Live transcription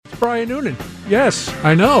Brian Noonan. Yes,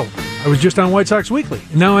 I know. I was just on White Sox Weekly.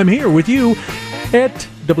 And now I'm here with you at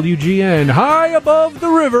WGN, high above the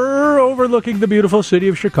river, overlooking the beautiful city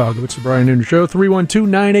of Chicago. It's the Brian Noonan Show.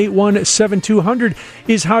 312-981-7200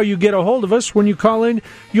 is how you get a hold of us. When you call in,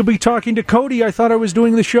 you'll be talking to Cody. I thought I was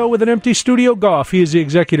doing the show with an empty studio. Goff. He is the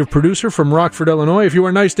executive producer from Rockford, Illinois. If you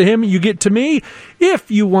are nice to him, you get to me.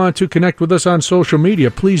 If you want to connect with us on social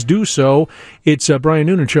media, please do so. It's Brian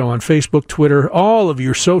Noonan Show on Facebook, Twitter, all of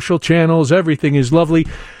your social channels. Everything is lovely.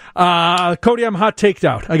 Cody, I'm hot taked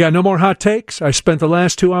out. I got no more hot takes. I spent the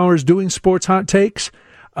last 2 hours doing sports hot takes.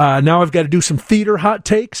 Now I've got to do some theater hot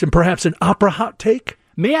takes and perhaps an opera hot take.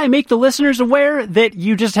 May I make the listeners aware that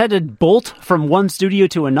you just had to bolt from one studio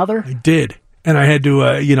to another? I did. And I had to,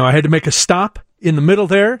 I had to make a stop in the middle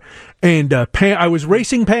there. And Pam, I was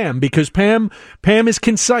racing Pam because Pam is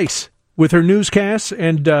concise with her newscasts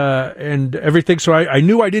and everything. So I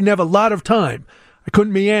knew I didn't have a lot of time. I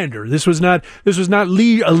couldn't meander. This was not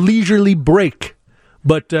a leisurely break.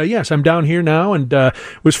 But yes, I'm down here now, and it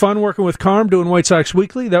was fun working with Carm doing White Sox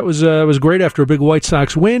Weekly. That was great after a big White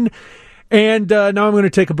Sox win. And now I'm going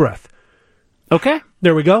to take a breath. Okay.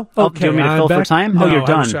 There we go. Okay, do you want me to fill for time? No, you're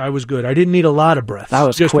done. I was good. I didn't need a lot of breaths. That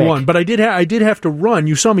was just quick. one. But I did have to run.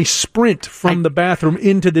 You saw me sprint from the bathroom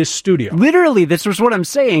into this studio. Literally, this was what I'm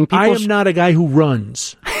saying. I am not a guy who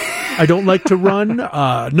runs. I don't like to run.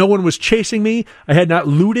 No one was chasing me. I had not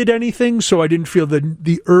looted anything, so I didn't feel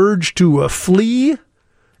the urge to flee.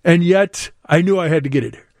 And yet, I knew I had to get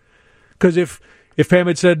it here. Because if Pam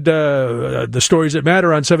had said the stories that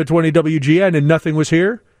matter on 720 WGN and nothing was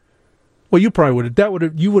here, well, you probably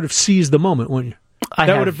would have seized the moment, wouldn't you?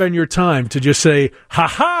 That would have been your time to just say,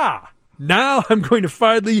 "Ha-ha! Now I'm going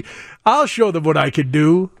to I'll show them what I can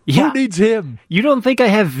do." Yeah. Who needs him? You don't think I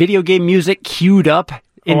have video game music queued up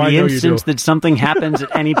in the instance that something happens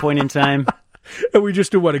at any point in time? And we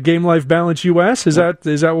just do what, a Game Life Balance US? Is that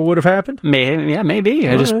what would have happened? Maybe.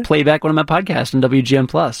 I just play back one of my podcasts on WGN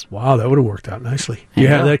Plus. Wow, that would have worked out nicely. Do you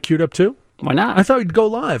have that queued up too? Why not? I thought you'd go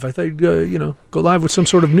live. I thought you'd go live with some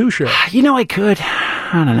sort of news show. I could.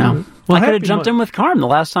 I don't know. Well, I could have jumped in with Carm. The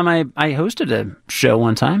last time I hosted a show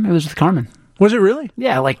one time, it was with Carmen. Was it really?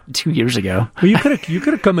 Yeah, like 2 years ago. Well, you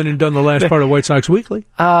could have come in and done the last part of White Sox Weekly.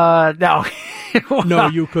 No. No,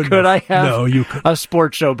 you couldn't. Could I have? No, you couldn't. A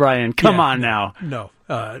sports show, Brian. Come on now. No.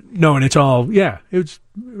 No, and it's all, it was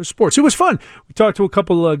sports. It was fun. We talked to a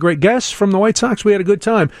couple great guests from the White Sox. We had a good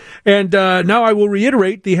time. And now I will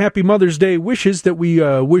reiterate the Happy Mother's Day wishes that we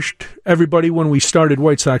wished everybody when we started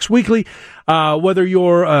White Sox Weekly. Whether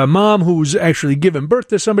you're a mom who's actually given birth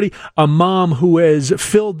to somebody, a mom who has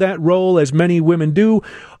filled that role as many women do,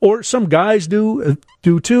 or some guys do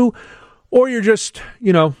too, or you're just,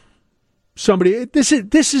 somebody, this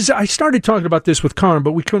is. I started talking about this with Carm,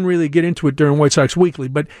 but we couldn't really get into it during White Sox Weekly.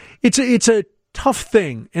 But it's a tough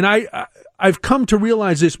thing, and I've come to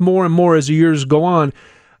realize this more and more as the years go on,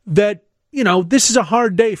 that this is a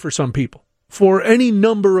hard day for some people for any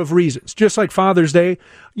number of reasons. Just like Father's Day,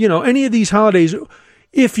 any of these holidays,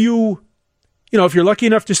 if you're lucky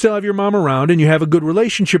enough to still have your mom around and you have a good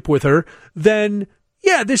relationship with her, then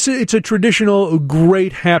it's a traditional,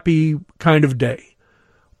 great, happy kind of day.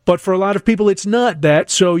 But for a lot of people, it's not that,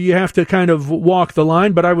 so you have to kind of walk the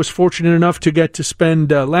line. But I was fortunate enough to get to spend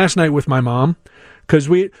last night with my mom, because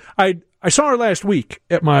I saw her last week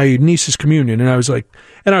at my niece's communion, and I was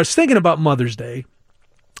thinking about Mother's Day,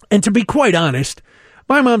 and to be quite honest,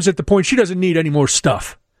 my mom's at the point she doesn't need any more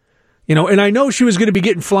stuff. And I know she was going to be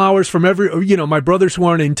getting flowers from my brothers who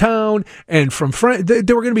aren't in town, and from friends.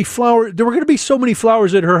 There were going to be flowers. There were going to be so many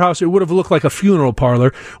flowers at her house, it would have looked like a funeral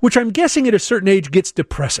parlor, which I'm guessing at a certain age gets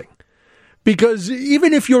depressing. Because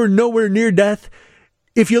even if you're nowhere near death,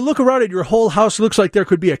 if you look around at your whole house, it looks like there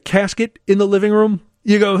could be a casket in the living room.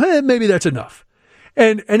 You go, maybe that's enough.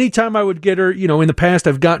 And anytime I would get her, in the past,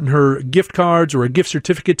 I've gotten her gift cards or a gift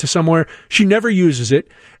certificate to somewhere. She never uses it.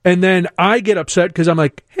 And then I get upset because I'm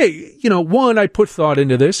like, hey, 1, I put thought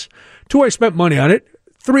into this. 2, I spent money on it.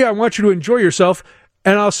 3, I want you to enjoy yourself.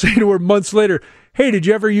 And I'll say to her months later, hey, did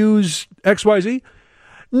you ever use XYZ?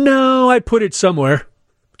 No, I put it somewhere.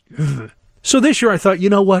 So this year I thought,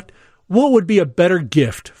 what would be a better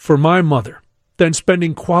gift for my mother than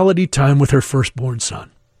spending quality time with her firstborn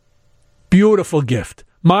son? Beautiful gift.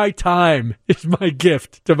 My time is my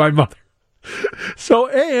gift to my mother. So,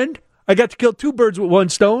 and I got to kill 2 birds with 1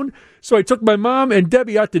 stone. So I took my mom and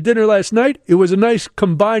Debbie out to dinner last night. It was a nice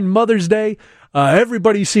combined Mother's Day.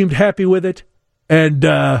 Everybody seemed happy with it. And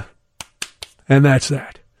that's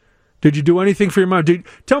that. Did you do anything for your mom?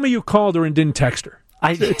 Tell me you called her and didn't text her.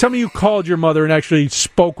 Tell me you called your mother and actually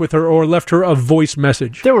spoke with her or left her a voice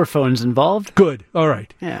message. There were phones involved. Good. All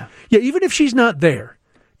right. Yeah. Yeah, even if she's not there,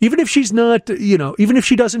 even if she's not, even if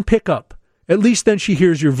she doesn't pick up, at least then she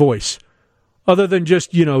hears your voice. Other than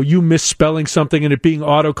just, you misspelling something and it being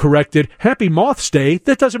auto-corrected. Happy Moth's Day,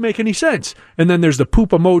 that doesn't make any sense. And then there's the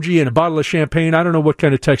poop emoji and a bottle of champagne. I don't know what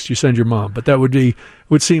kind of text you send your mom, but that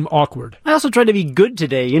would seem awkward. I also tried to be good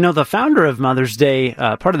today. The founder of Mother's Day,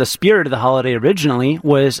 part of the spirit of the holiday originally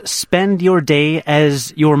was spend your day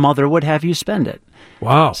as your mother would have you spend it.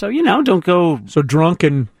 Wow. So, don't go... So drunk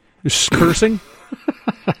and just cursing?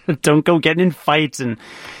 Don't go getting in fights and,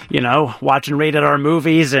 watching rated R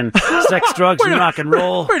movies and sex, drugs, and rock and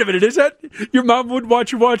roll. Wait a minute, is that your mom would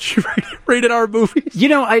watch rated R movies?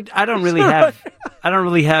 I don't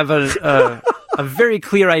really have a very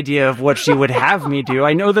clear idea of what she would have me do.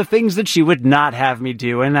 I know the things that she would not have me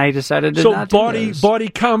do, and I decided to not do those. So body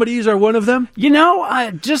comedies are one of them?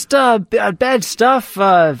 Just bad stuff.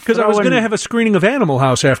 Because I was going to have a screening of Animal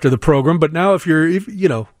House after the program, but now if you're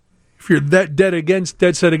that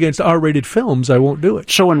dead set against R-rated films, I won't do it.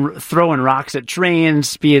 Throwing rocks at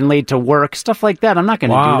trains, being late to work, stuff like that. I'm not going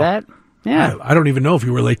to do that. Yeah. I don't even know if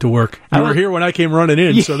you were late to work. You were here when I came running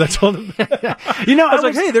in, so that's all. I was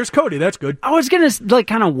like, hey, there's Cody. That's good. I was going to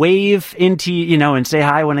kind of wave into, and say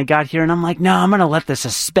hi when I got here, and I'm like, no, I'm going to let the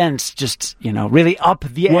suspense just, really up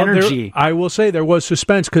the energy. I will say there was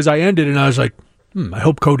suspense because I ended and I was like, I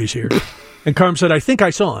hope Cody's here. And Carm said, I think I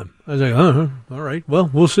saw him. I was like, all right, well,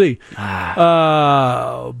 we'll see.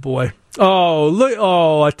 Oh, boy. Oh, look!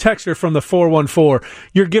 Oh, a texter from the 414.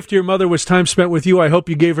 Your gift to your mother was time spent with you. I hope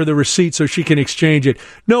you gave her the receipt so she can exchange it.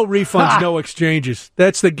 No refunds, no exchanges.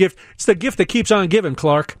 That's the gift. It's the gift that keeps on giving,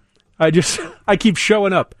 Clark. I keep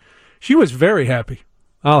showing up. She was very happy.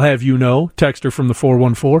 I'll have you know, texter from the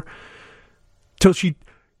 414. Till she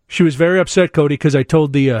was very upset, Cody, because I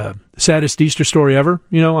told the saddest Easter story ever,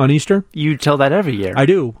 on Easter. You tell that every year. I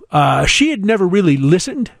do. She had never really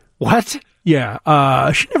listened. What? Yeah.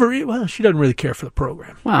 She doesn't really care for the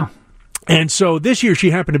program. Wow. And so this year she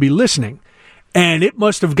happened to be listening, and it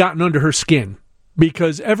must have gotten under her skin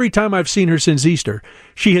because every time I've seen her since Easter,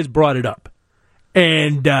 she has brought it up.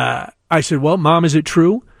 And I said, well, Mom, is it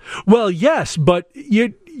true? Well, yes, but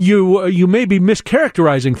you may be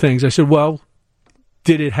mischaracterizing things. I said, well,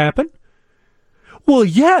 did it happen? Well,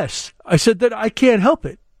 yes. I said that I can't help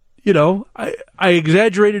it. I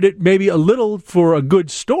exaggerated it maybe a little for a good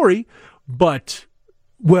story, but,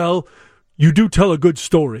 well, you do tell a good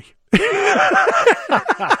story. And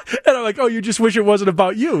I'm like, oh, you just wish it wasn't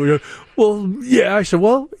about you. Well, yeah. I said,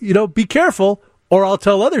 well, be careful, or I'll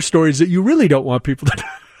tell other stories that you really don't want people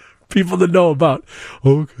to know about.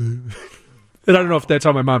 Okay. And I don't know if that's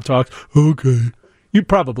how my mom talks. Okay. You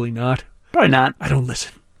probably not. Probably not. I don't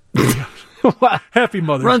listen. Happy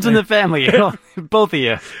Mother's Day. Runs in the family, both of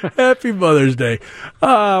you. Happy Mother's Day.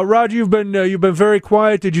 Roger, you've been very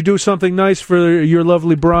quiet. Did you do something nice for your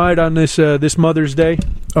lovely bride on this Mother's Day?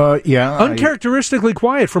 Yeah. Uncharacteristically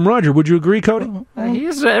quiet from Roger. Would you agree, Cody?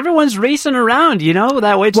 Everyone's racing around,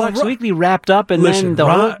 that White Sox Weekly wrapped up, and listen,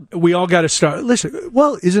 then we all got to start. Listen,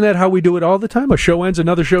 well, isn't that how we do it all the time? A show ends,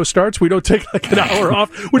 another show starts. We don't take like an hour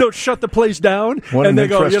off. We don't shut the place down. What and an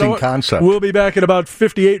interesting concept. We'll be back in about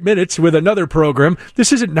 58 minutes with another program.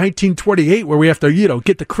 This isn't 1928 where we have to,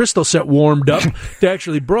 get the crystal set warmed up to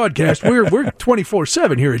actually broadcast. We're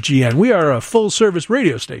 24/7 here at GN. We are a full-service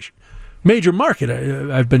radio station. Major market,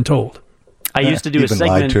 I've been told. I used to do a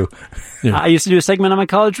segment. Yeah. I used to do a segment on my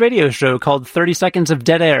college radio show called 30 Seconds of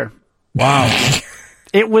Dead Air. Wow.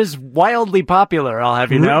 It was wildly popular, I'll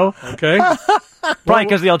have you know. Okay. Probably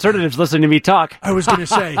because the alternative's listening to me talk. I was going to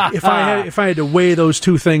say, if I had to weigh those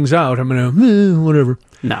two things out, I'm going to, whatever.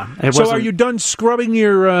 No. So are you done scrubbing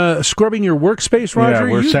your workspace, Roger?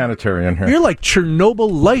 Yeah, we're sanitary in here. You're like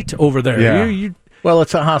Chernobyl light over there. Yeah. Well,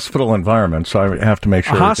 it's a hospital environment, so I have to make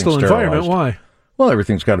sure everything's sterilized. A hostile environment? Why? Well,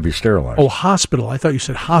 everything's got to be sterilized. Oh, hospital. I thought you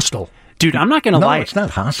said hostile. Dude, I'm not going to lie. No, it's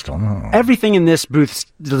not hostile, no. Everything in this booth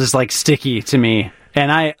is like sticky to me.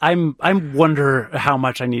 And I wonder how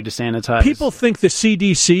much I need to sanitize. People think the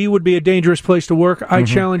CDC would be a dangerous place to work. I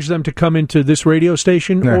challenge them to come into this radio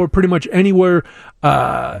station or pretty much anywhere.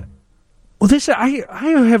 I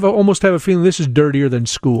almost have a feeling this is dirtier than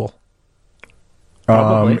school.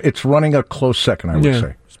 It's running a close second, I would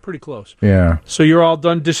say. It's pretty close. Yeah. So you're all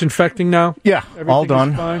done disinfecting now? Yeah, everything all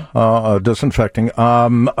done. Fine? Disinfecting.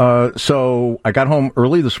 So I got home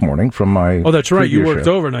early this morning from my Oh, that's right. You worked shift.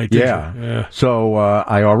 Overnight, didn't you? Yeah. So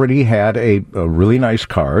I already had a really nice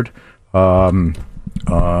card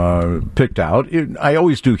picked out. I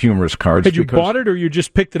always do humorous cards. Had you bought it or you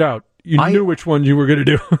just picked it out? you knew which one you were going to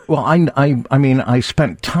do. Well, I mean, I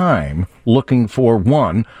spent time looking for,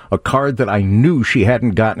 one, a card that I knew she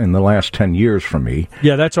hadn't gotten in the last 10 years from me.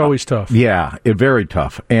 Yeah, that's always tough. Yeah, very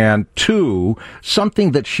tough. And two,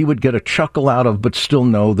 something that she would get a chuckle out of, but still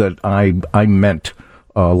know that I meant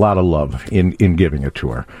a lot of love in giving it to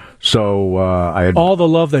her. So I had all the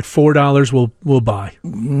love that $4 will buy.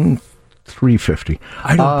 $3.50.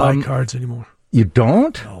 I don't buy cards anymore. You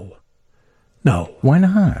don't? No. Why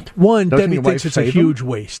not? One, Doesn't Debbie your thinks wife it's a save huge 'em?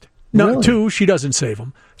 waste. No, Really? two, she doesn't save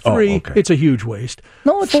them. Three, okay. it's a huge waste.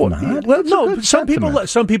 No, it's not. Well, That's a no, good some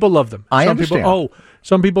people love them. I some understand.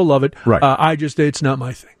 Some people love it. Right. It's not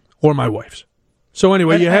my thing or my wife's. So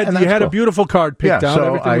anyway, you had cool. a beautiful card picked out. So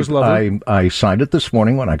Everything was lovely. I signed it this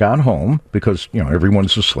morning when I got home because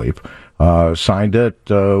everyone's asleep. Signed it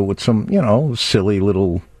with some silly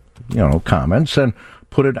little comments and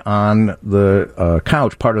put it on the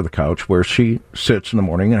couch, part of the couch where she sits in the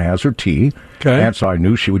morning and has her tea. Okay. And so I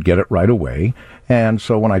knew she would get it right away. And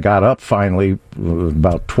so when I got up finally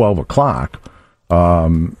about 12 o'clock,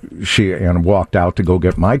 she walked out to go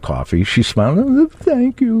get my coffee. She smiled,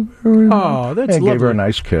 "Thank you very much." Oh, that's and lovely. gave her a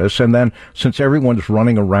nice kiss. And then since everyone's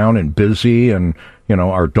running around and busy and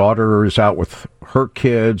our daughter is out with her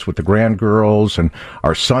kids, with the grandgirls, and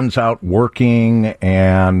our son's out working,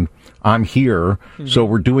 and I'm here. Mm-hmm. So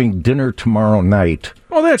we're doing dinner tomorrow night.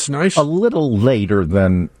 Oh, that's nice. A little later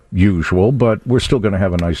than usual, but we're still going to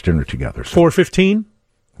have a nice dinner together. So, 4:15?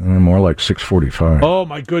 more like 6:45. Oh,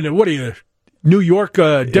 my goodness. What are you, New York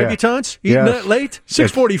debutantes? Eating Yes. that late?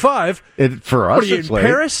 6:45? For us, What are you, it's in late.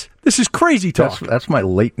 Paris? This is crazy talk. That's my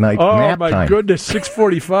late night Oh, nap my time. goodness,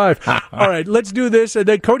 6:45. All right, let's do this. And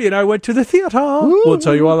then Cody and I went to the theater. We'll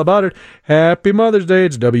tell you all about it. Happy Mother's Day.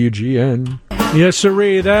 It's WGN. Yes,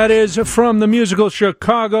 sirree. That is from the musical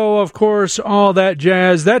Chicago, of course, All That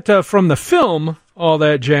Jazz. That from the film All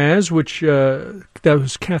That Jazz, which that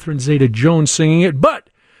was Catherine Zeta-Jones singing it. But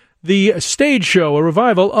the stage show, a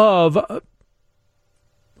revival of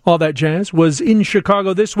All That Jazz, was in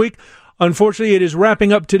Chicago this week. Unfortunately, it is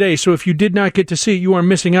wrapping up today, so if you did not get to see it, you are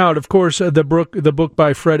missing out. Of course, the book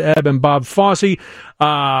by Fred Ebb and Bob Fosse.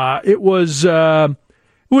 It was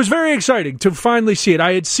very exciting to finally see it.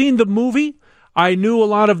 I had seen the movie. I knew a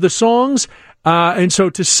lot of the songs, and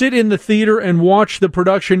so to sit in the theater and watch the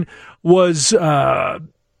production was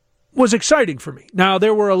exciting for me. Now,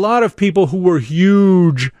 there were a lot of people who were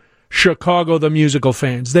huge Chicago the Musical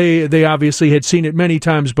fans. They obviously had seen it many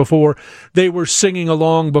times before. They were singing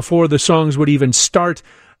along before the songs would even start.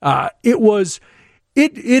 It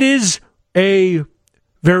is a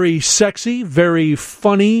very sexy, very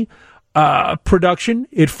funny production.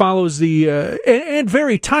 It follows and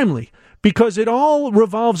very timely, because it all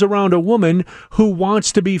revolves around a woman who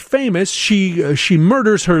wants to be famous. She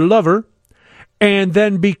murders her lover, and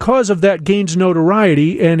then because of that gains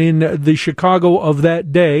notoriety, and in the Chicago of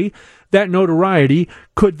that day, that notoriety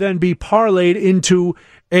could then be parlayed into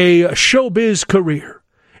a showbiz career.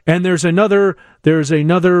 And there's another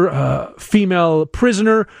female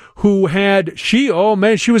prisoner who she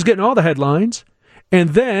was getting all the headlines. And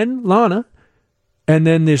then Lana, and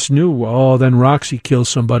then then Roxy kills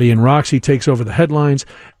somebody, and Roxy takes over the headlines,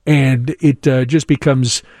 and it just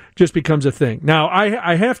becomes a thing. Now,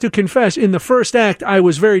 I have to confess, in the first act, I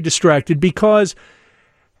was very distracted because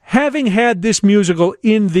having had this musical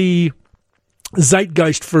in the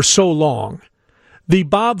zeitgeist for so long, the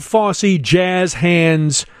Bob Fosse jazz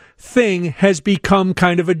hands thing has become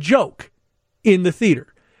kind of a joke in the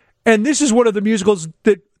theater. And this is one of the musicals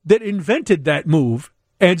that invented that move.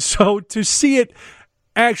 And so to see it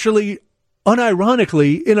actually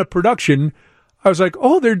unironically in a production, I was like,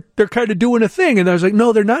 oh, they're kind of doing a thing. And I was like,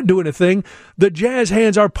 no, they're not doing a thing. The jazz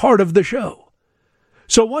hands are part of the show.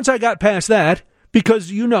 So once I got past that,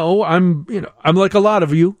 because I'm like a lot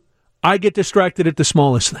of you, I get distracted at the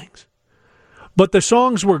smallest things. But the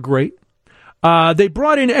songs were great. They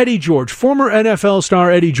brought in Eddie George, former NFL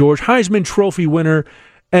star Eddie George, Heisman Trophy winner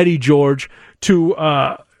Eddie George,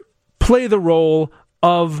 to play the role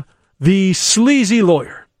of the sleazy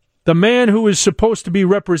lawyer, the man who is supposed to be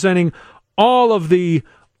representing all of the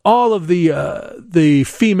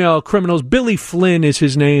female criminals. Billy Flynn is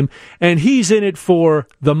his name, and he's in it for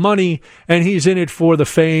the money, and he's in it for the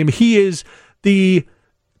fame. He is the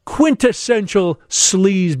quintessential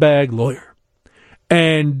sleazebag lawyer,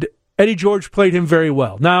 and Eddie George played him very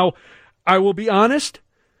well. Now, I will be honest,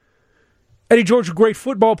 Eddie George, a great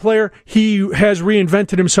football player. He has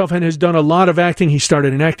reinvented himself and has done a lot of acting. He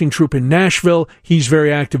started an acting troupe in Nashville. He's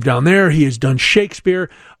very active down there. He has done Shakespeare.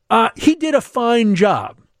 He did a fine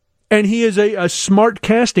job, and he is a smart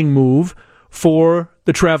casting move for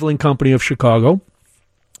the Traveling Company of Chicago.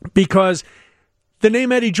 because the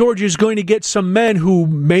name Eddie George is going to get some men who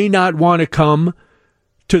may not want to come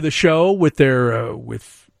to the show with their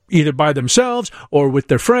with either by themselves or with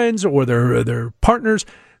their friends or their partners.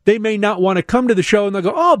 They may not want to come to the show, and they'll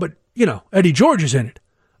go, oh, but, Eddie George is in it.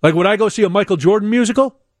 Like, would I go see a Michael Jordan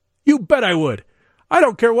musical? You bet I would. I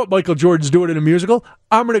don't care what Michael Jordan's doing in a musical.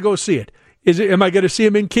 I'm going to go see it. Am I going to see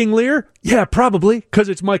him in King Lear? Yeah, probably, because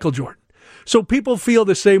it's Michael Jordan. So people feel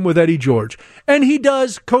the same with Eddie George. And he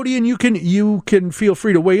does. Cody, and you can feel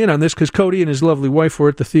free to weigh in on this, because Cody and his lovely wife were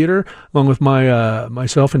at the theater, along with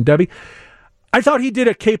myself and Debbie. I thought he did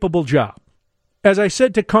a capable job. As I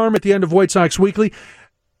said to Carm at the end of White Sox Weekly,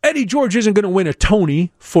 Eddie George isn't going to win a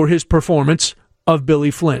Tony for his performance of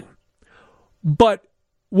Billy Flynn. But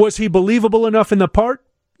was he believable enough in the part?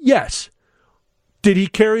 Yes. Did he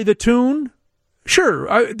carry the tune? Sure.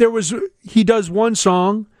 He does one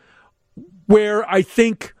song where I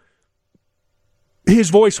think his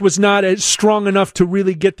voice was not as strong enough to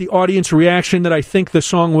really get the audience reaction that I think the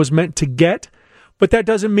song was meant to get. But that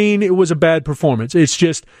doesn't mean it was a bad performance. It's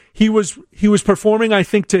just he was performing, I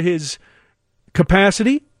think, to his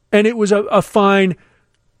capacity, and it was a fine,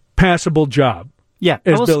 passable job. Yeah,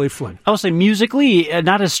 as Billy Flynn. I will say musically,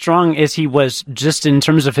 not as strong as he was just in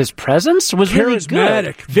terms of his presence. Was really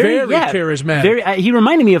good. Very charismatic. He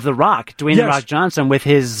reminded me of The Rock, Dwayne The Rock Johnson, with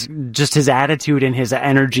his attitude and his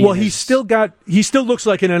energy. Well, he still looks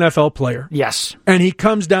like an NFL player. Yes, and he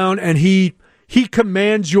comes down and he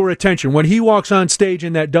commands your attention when he walks on stage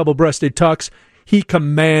in that double-breasted tux. He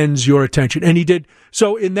commands your attention, and he did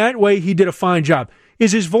so in that way. He did a fine job.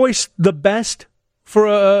 Is his voice the best for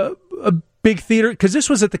a big theater? Because this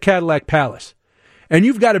was at the Cadillac Palace, and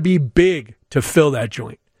you've got to be big to fill that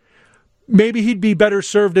joint. Maybe he'd be better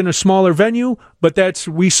served in a smaller venue, but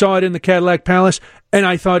we saw it in the Cadillac Palace, and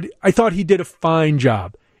I thought he did a fine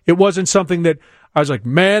job. It wasn't something that I was like,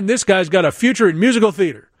 man, this guy's got a future in musical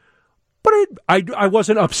theater. But I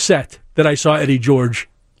wasn't upset that I saw Eddie George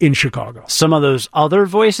in Chicago. Some of those other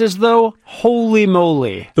voices, though, holy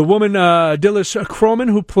moly. The woman, Dilys Croman,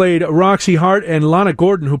 who played Roxy Hart, and Lana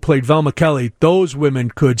Gordon, who played Velma Kelly, those women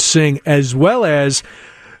could sing, as well as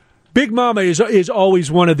Big Mama is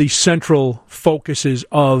always one of the central focuses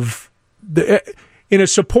of in a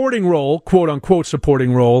supporting role, quote-unquote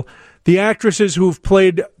supporting role, the actresses who've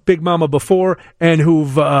played Big Mama before and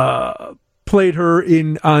who've played her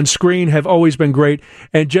on screen have always been great,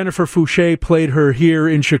 and Jennifer Fouché played her here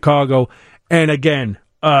in Chicago. And again,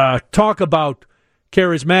 talk about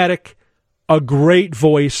charismatic, a great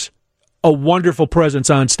voice, a wonderful presence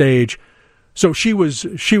on stage. So she was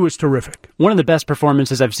terrific. One of the best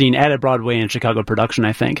performances I've seen at a Broadway and Chicago production,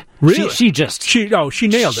 I think. Really? She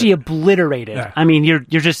nailed it. She obliterated. Yeah. I mean, you're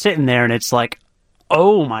just sitting there and it's like,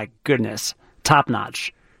 oh my goodness, top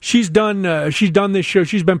notch. She's done this show.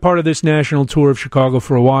 She's been part of this national tour of Chicago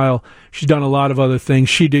for a while. She's done a lot of other things.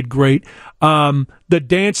 She did great. The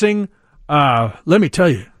dancing, let me tell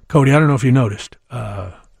you, Cody, I don't know if you noticed.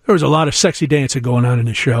 There was a lot of sexy dancing going on in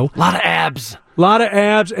the show. A lot of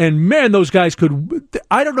abs. And man, those guys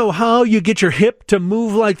I don't know how you get your hip to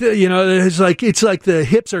move like that. It's like the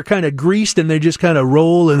hips are kind of greased and they just kind of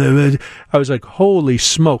roll. And I was like, holy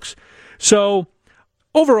smokes. So,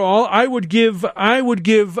 overall, I would give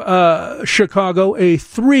Chicago a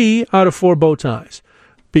 3 out of 4 bow ties,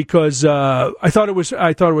 because I thought it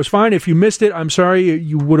was fine. If you missed it, I'm sorry.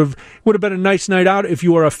 You would have been a nice night out. If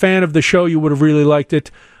you were a fan of the show, you would have really liked it.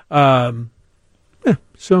 So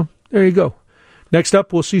there you go. Next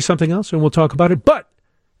up, we'll see something else and we'll talk about it. But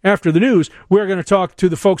after the news, we're going to talk to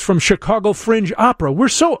the folks from Chicago Fringe Opera. We're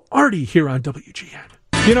so arty here on WGN.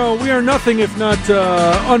 We are nothing if not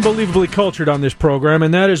unbelievably cultured on this program,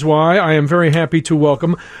 and that is why I am very happy to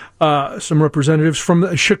welcome some representatives from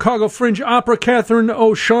the Chicago Fringe Opera. Catherine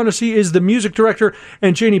O'Shaughnessy is the music director,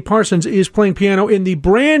 and Janie Parsons is playing piano in the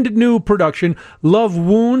brand new production, Love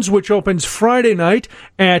Wounds, which opens Friday night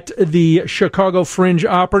at the Chicago Fringe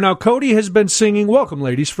Opera. Now, Cody has been singing. Welcome,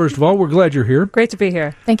 ladies. First of all, we're glad you're here. Great to be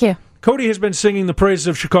here. Thank you. Cody has been singing the praises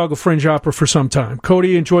of Chicago Fringe Opera for some time.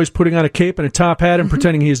 Cody enjoys putting on a cape and a top hat and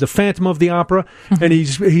pretending he is the Phantom of the Opera, and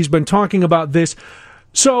he's been talking about this.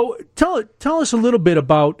 So tell us a little bit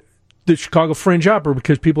about the Chicago Fringe Opera,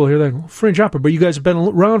 because people hear that Fringe Opera, but you guys have been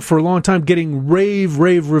around for a long time getting rave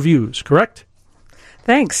reviews, correct?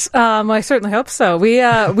 Thanks. I certainly hope so.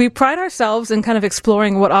 We pride ourselves in kind of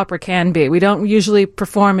exploring what opera can be. We don't usually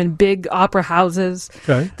perform in big opera houses.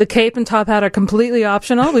 Okay. The cape and top hat are completely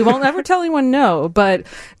optional. We won't ever tell anyone no, but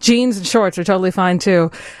jeans and shorts are totally fine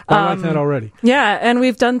too. I like that already. Yeah, and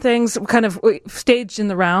we've done things kind of staged in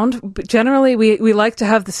the round. But generally, we like to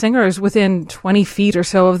have the singers within 20 feet or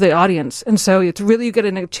so of the audience. And so it's really, you get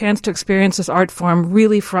a chance to experience this art form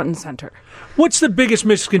really front and center. What's the biggest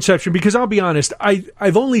misconception? Because I'll be honest,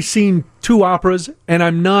 I've only seen 2 operas, and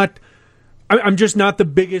I'm just not the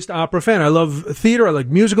biggest opera fan. I love theater. I like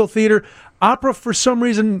musical theater. Opera, for some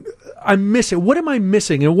reason, I miss it. What am I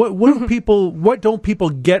missing? And what don't people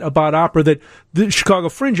get about opera that the Chicago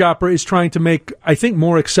Fringe Opera is trying to make, I think,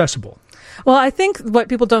 more accessible? Well, I think what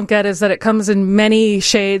people don't get is that it comes in many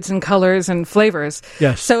shades and colors and flavors.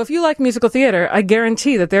 Yes. So if you like musical theater, I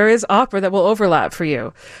guarantee that there is opera that will overlap for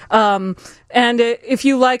you. And if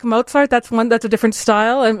you like Mozart, that's a different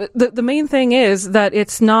style. And the main thing is that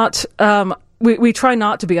it's not, we try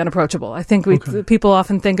not to be unapproachable. I think people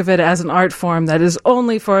often think of it as an art form that is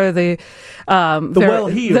only for the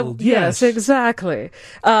well-heeled. Yes, exactly.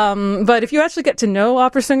 But if you actually get to know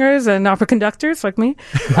opera singers and opera conductors like me,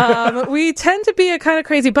 we tend to be a kind of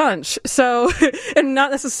crazy bunch. So, and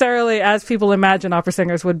not necessarily as people imagine opera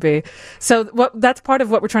singers would be. So that's part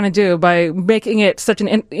of what we're trying to do by making it such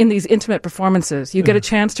in these intimate performances. You get a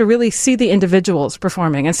chance to really see the individuals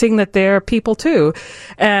performing and seeing that they're people too,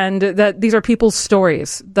 and that these are people's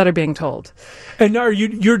stories that are being told. And are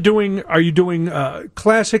you doing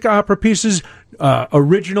classic opera pieces,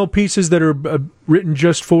 original pieces that are written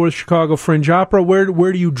just for Chicago Fringe Opera?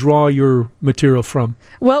 Where do you draw your material from?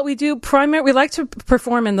 Well, we like to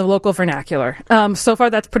perform in the local vernacular. So far,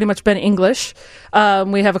 that's pretty much been English.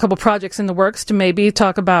 We have a couple projects in the works to maybe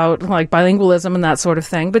talk about like bilingualism and that sort of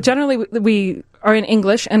thing. But generally, we are in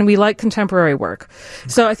English, and we like contemporary work.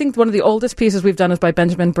 So I think one of the oldest pieces we've done is by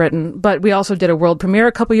Benjamin Britten, but we also did a world premiere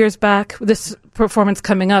a couple years back. This performance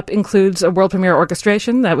coming up includes a world premiere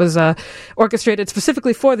orchestration that was orchestrated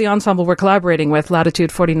specifically for the ensemble we're collaborating with,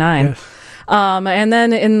 Latitude 49. Yes. And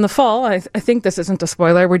then in the fall, I think this isn't a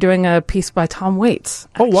spoiler, we're doing a piece by Tom Waits.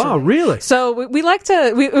 Actually. Oh, wow, really? So we like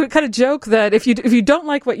to, we kind of joke that if you don't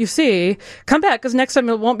like what you see, come back, because next time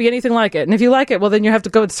it won't be anything like it. And if you like it, well, then you have to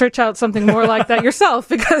go and search out something more like that yourself,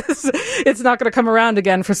 because it's not going to come around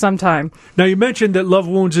again for some time. Now, you mentioned that Love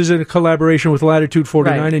Wounds is in a collaboration with Latitude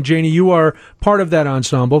 49, right. And Janie, you are part of that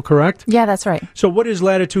ensemble, correct? Yeah, that's right. So what is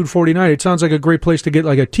Latitude 49? It sounds like a great place to get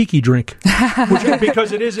like a tiki drink, because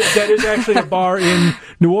that is actually a bar in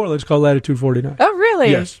New Orleans called Latitude 49. Oh, really?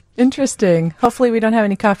 Yes. Interesting. Hopefully we don't have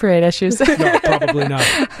any copyright issues. No, probably not.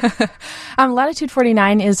 Latitude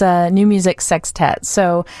 49 is a new music sextet.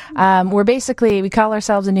 So we call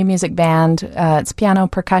ourselves a new music band. It's piano,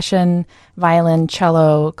 percussion, violin,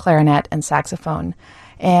 cello, clarinet, and saxophone.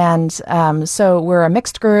 And so we're a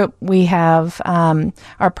mixed group. We have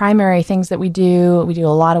our primary things that we do. We do a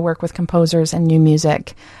lot of work with composers and new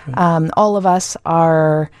music. All of us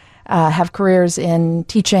have careers in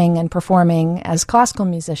teaching and performing as classical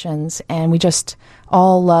musicians, and we just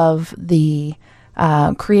all love the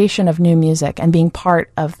creation of new music and being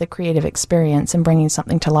part of the creative experience and bringing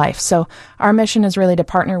something to life. So our mission is really to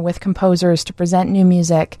partner with composers to present new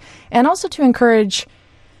music, and also to encourage,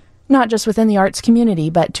 not just within the arts community,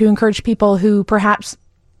 but to encourage people who perhaps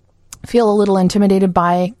feel a little intimidated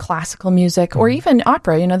by classical music or even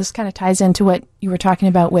opera. You know, this kind of ties into what you were talking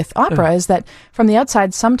about with opera, is that from the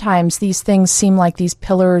outside, sometimes these things seem like these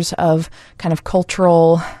pillars of kind of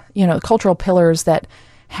cultural pillars that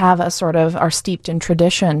have a sort of are steeped in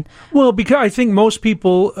tradition. Well, because I think most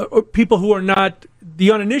people who are not the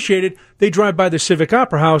uninitiated, they drive by the Civic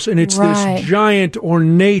Opera House, and it's this giant,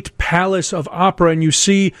 ornate palace of opera, and you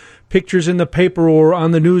see pictures in the paper or on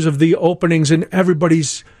the news of the openings, and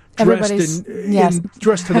everybody's dressed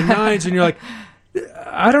to the nines, and you're like,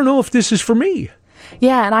 I don't know if this is for me.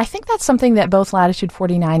 Yeah, and I think that's something that both Latitude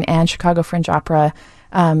 49 and Chicago Fringe Opera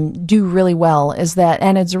do really well, is that,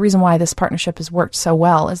 and it's the reason why this partnership has worked so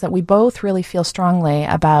well, is that we both really feel strongly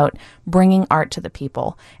about bringing art to the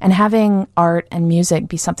people and having art and music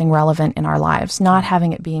be something relevant in our lives, not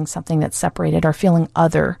having it being something that's separated or feeling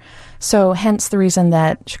other. So hence the reason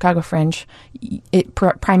that Chicago Fringe, it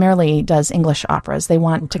primarily does English operas. They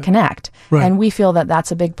want to connect. Right. And we feel that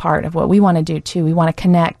that's a big part of what we want to do too. We want to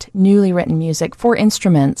connect newly written music for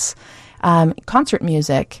instruments, concert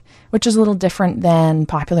music, which is a little different than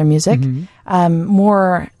popular music,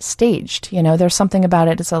 more staged. You know, there's something about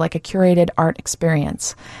it. It's like a curated art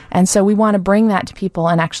experience. And so we want to bring that to people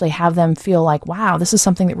and actually have them feel like, wow, this is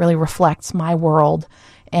something that really reflects my world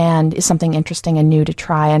and is something interesting and new to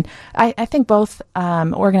try. And I think both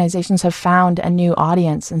organizations have found a new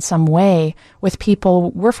audience in some way with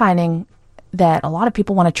people. We're finding that a lot of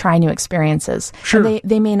people want to try new experiences. Sure. And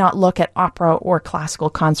they may not look at opera or classical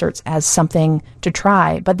concerts as something to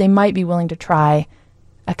try, but they might be willing to try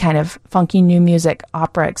a kind of funky new music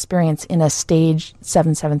opera experience in a stage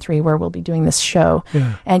 773 where we'll be doing this show.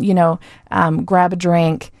 Yeah. And, grab a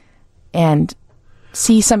drink and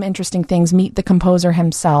see some interesting things, meet the composer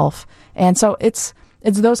himself. And so it's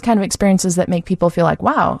those kind of experiences that make people feel like,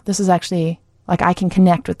 wow, this is actually... like I can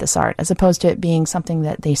connect with this art, as opposed to it being something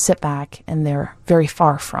that they sit back and they're very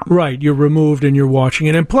far from. Right, you're removed and you're watching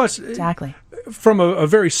it. And plus, exactly, from a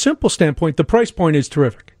very simple standpoint, the price point is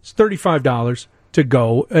terrific. It's $35 to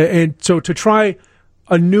go. And so to try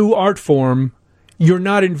a new art form, you're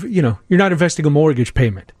not investing a mortgage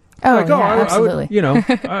payment. Absolutely.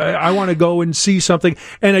 I want to go and see something.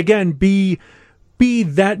 And again, be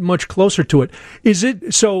that much closer to it. Is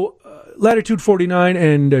it so? Latitude 49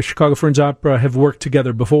 and Chicago Fringe Opera have worked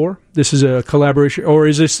together before. This is a collaboration, or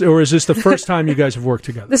is this the first time you guys have worked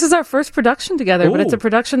together? This is our first production together, but it's a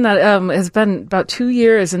production that has been about 2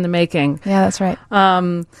 years in the making. Yeah, that's right.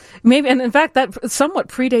 Maybe, and in fact, that somewhat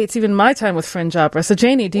predates even my time with Fringe Opera. So,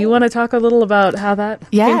 Janie, do you want to talk a little about how that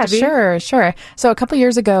came to be? Sure. So, a couple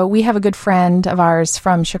years ago, we have a good friend of ours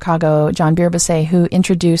from Chicago, John Birbase, who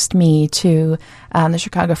introduced me to the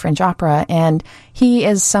Chicago Fringe Opera, and he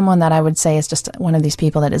is someone that I would say is just one of these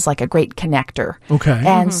people that is like a great connector. Okay.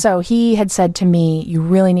 And so he had said to me, you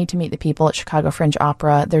really need to meet the people at Chicago Fringe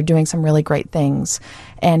Opera. They're doing some really great things.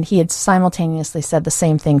 And he had simultaneously said the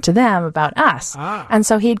same thing to them about us. And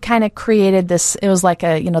so he'd kind of created this, it was like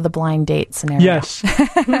the blind date scenario. Yes.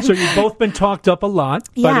 So you've both been talked up a lot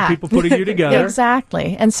by the people putting you together.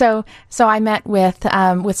 Exactly. And so I met with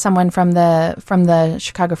someone from the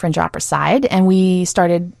Chicago Fringe Opera side, and we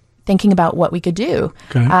started thinking about what we could do,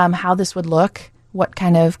 how this would look, what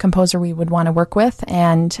kind of composer we would want to work with.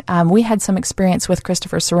 And we had some experience with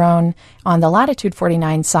Christopher Cerrone on the Latitude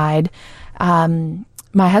 49 side.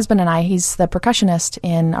 My husband and I, he's the percussionist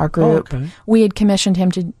in our group. We had commissioned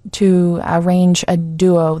him to arrange a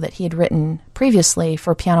duo that he had written previously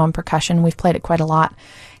for piano and percussion. We've played it quite a lot.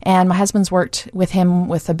 And my husband's worked with him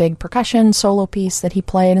with a big percussion solo piece that he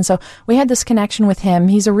played. And so we had this connection with him.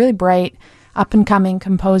 He's a really bright, up-and-coming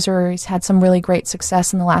composer. He's had some really great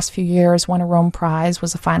success in the last few years, won a Rome Prize,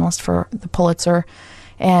 was a finalist for the Pulitzer.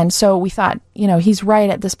 And so we thought, he's right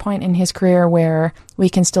at this point in his career where we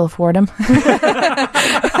can still afford him.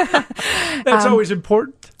 That's always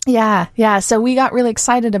important. Yeah. So we got really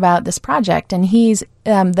excited about this project, and he's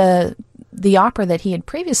the opera that he had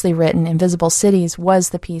previously written, Invisible Cities,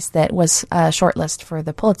 was the piece that was shortlisted for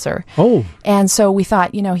the Pulitzer. Oh. And so we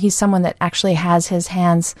thought, he's someone that actually has his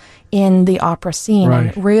hands in the opera scene.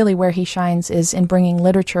 Right. And really where he shines is in bringing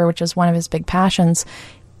literature, which is one of his big passions,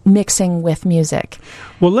 mixing with music.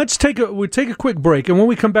 Well, we'll take a quick break, and when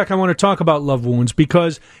we come back, I want to talk about Love Wounds,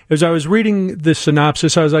 because as I was reading the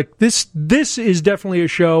synopsis, I was like, this is definitely a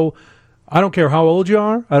show. I don't care how old you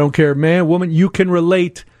are. I don't care, man, woman, you can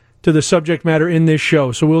relate to the subject matter in this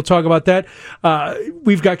show. So we'll talk about that.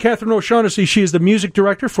 We've got Catherine O'Shaughnessy. She is the music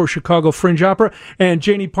director for Chicago Fringe Opera, and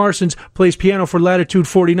Janie Parsons plays piano for Latitude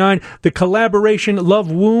 49. The collaboration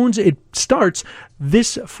Love Wounds, it starts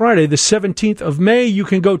this Friday, the 17th of May. You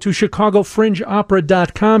can go to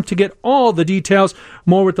ChicagoFringeOpera.com to get all the details.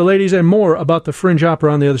 More with the ladies and more about the Fringe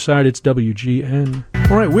Opera on the other side. It's WGN.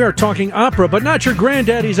 All right, we are talking opera, but not your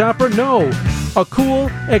granddaddy's opera. No, a cool,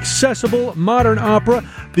 accessible, modern opera.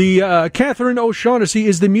 The Catherine O'Shaughnessy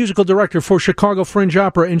is the musical director for Chicago Fringe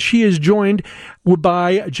Opera, and she is joined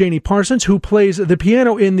by Janie Parsons, who plays the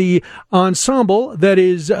piano in the ensemble that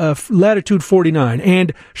is Latitude 49.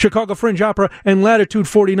 And Chicago Fringe Opera and Latitude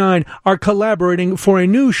 49 are collaborating for a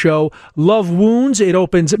new show, Love Wounds. It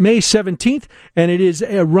opens May 17th, and it is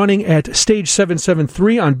running at Stage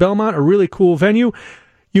 773 on Belmont, a really cool venue.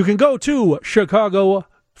 You can go to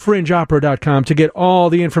ChicagoFringeOpera.com to get all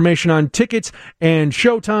the information on tickets and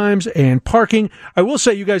showtimes and parking. I will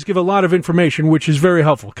say you guys give a lot of information, which is very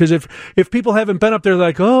helpful, because if people haven't been up there,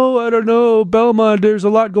 like, oh, I don't know, Belmont, there's a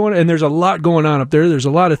lot going on, and there's a lot going on up there. There's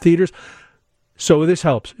a lot of theaters. So this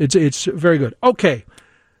helps. It's very good. Okay.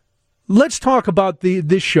 Let's talk about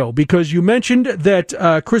this show, because you mentioned that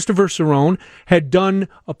Christopher Cerrone had done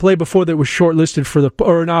a play before that was shortlisted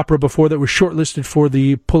or an opera before that was shortlisted for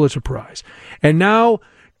the Pulitzer Prize. And now,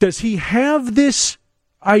 does he have this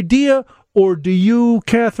idea, or do you,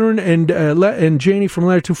 Catherine and Janie from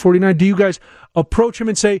Latitude 49, do you guys approach him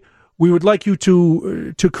and say, we would like you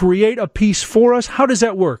to create a piece for us? How does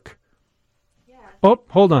that work? Oh,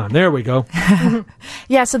 hold on. There we go.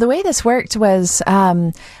 Yeah, so the way this worked was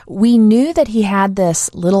we knew that he had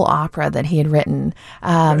this little opera that he had written,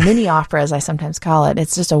 mini opera, as I sometimes call it.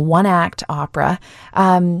 It's just a one-act opera,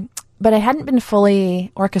 but it hadn't been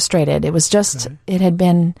fully orchestrated. It was just, it had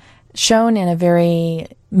been shown in a very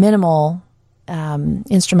minimal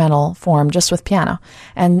instrumental form, just with piano.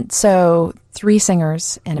 And so 3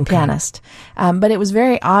 singers and a pianist. But it was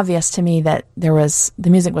very obvious to me that the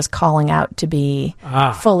music was calling out to be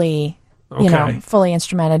fully, fully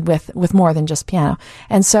instrumented with more than just piano.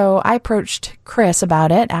 And so I approached Chris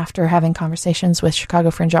about it after having conversations with Chicago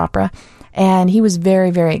Fringe Opera. And he was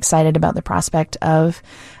very, very excited about the prospect of,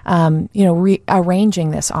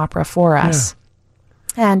 rearranging this opera for us.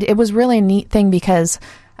 Yeah. And it was really a neat thing because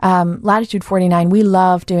Latitude 49, we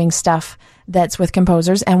love doing stuff that's with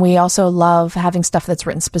composers, and we also love having stuff that's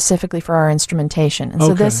written specifically for our instrumentation. And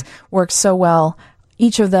so this works so well.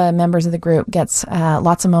 Each of the members of the group gets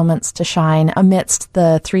lots of moments to shine amidst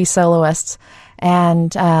the 3 soloists.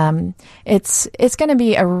 And it's going to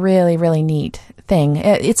be a really, really neat thing.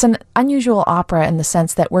 It's an unusual opera in the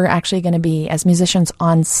sense that we're actually going to be, as musicians,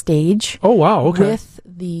 on stage. Oh, wow. Okay.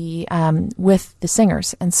 With the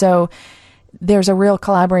singers. And so there's a real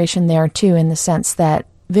collaboration there too, in the sense that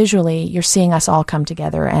visually you're seeing us all come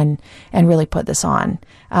together and really put this on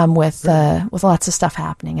with lots of stuff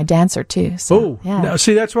happening, a dancer too. So, now,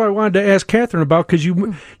 see, that's what I wanted to ask Catherine about, because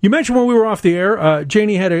you mentioned when we were off the air,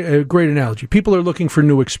 Janie had a great analogy. People are looking for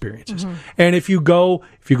new experiences, and if you go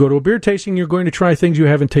to a beer tasting, you're going to try things you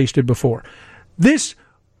haven't tasted before. This,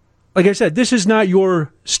 like I said, this is not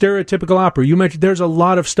your stereotypical opera. You mentioned there's a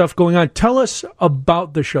lot of stuff going on. Tell us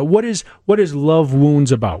about the show. What is Love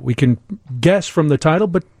Wounds about? We can guess from the title,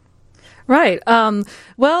 but... Right.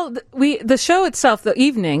 The show itself, the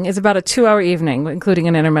evening, is about a 2-hour evening, including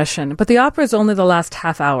an intermission. But the opera is only the last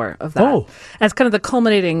half hour of that. Oh. That's kind of the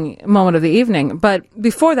culminating moment of the evening. But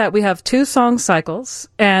before that, we have 2 song cycles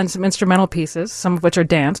and some instrumental pieces, some of which are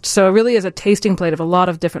danced. So it really is a tasting plate of a lot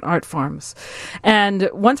of different art forms. And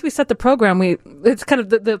once we set the program, it's kind of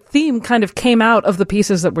the theme kind of came out of the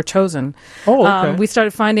pieces that were chosen. Oh, okay. We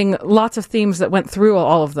started finding lots of themes that went through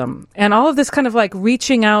all of them. And all of this kind of like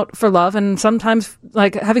reaching out for love, and sometimes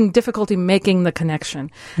like having difficulty making the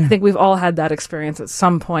connection. I think we've all had that experience at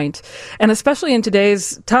some point. And especially in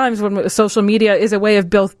today's times when social media is a way of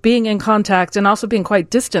both being in contact and also being quite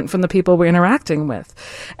distant from the people we're interacting with.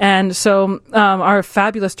 And so our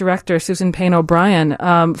fabulous director, Susan Payne O'Brien,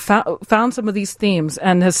 found some of these themes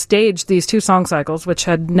and has staged these 2 song cycles, which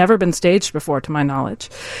had never been staged before, to my knowledge.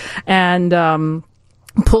 And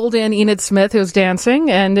pulled in Enid Smith, who's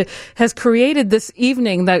dancing, and has created this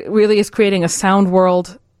evening that really is creating a sound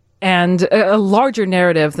world and a larger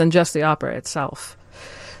narrative than just the opera itself.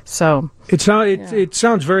 So it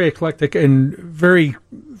sounds very eclectic and very,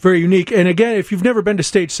 very unique. And again, if you've never been to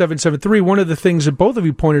Stage 773, one of the things that both of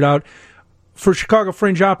you pointed out for Chicago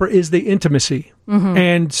Fringe Opera is the intimacy.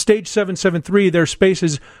 And Stage 773, their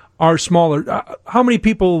spaces are smaller. How many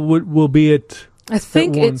people will be at... I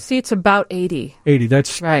think it seats about 80. 80,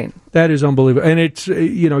 that's right. That is unbelievable. And it's,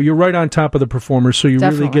 you're right on top of the performers, so you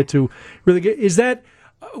Definitely. really get, is that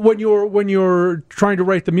when you're trying to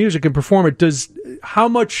write the music and perform it, how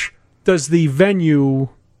much does the venue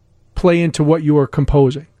play into what you are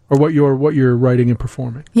composing or what you're writing and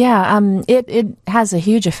performing? Yeah, it has a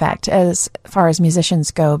huge effect as far as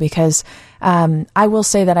musicians go, because I will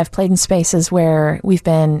say that I've played in spaces where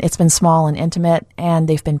it's been small and intimate and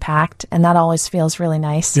they've been packed, and that always feels really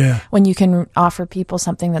nice when you can offer people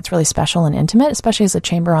something that's really special and intimate, especially as a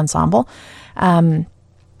chamber ensemble.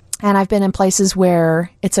 And I've been in places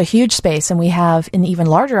where it's a huge space and we have an even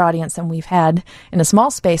larger audience than we've had in a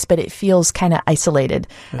small space, but it feels kind of isolated.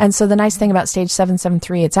 Yeah. And so the nice thing about Stage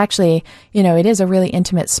 773, it's actually, it is a really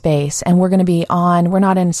intimate space, and we're going to be we're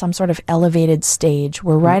not in some sort of elevated stage.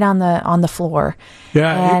 We're right on the floor.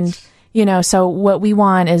 Yeah. And, so what we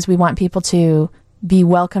want is we want people to be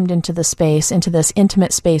welcomed into the space, into this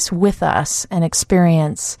intimate space with us, and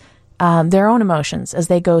experience their own emotions as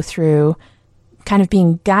they go through, kind of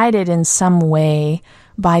being guided in some way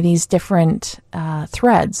by these different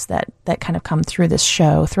threads that kind of come through this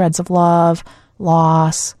show. Threads of love,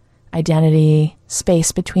 loss, identity,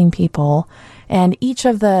 space between people. And each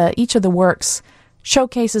of the works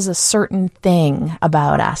showcases a certain thing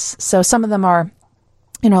about us. So some of them are,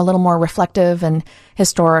 a little more reflective and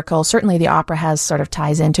historical. Certainly the opera has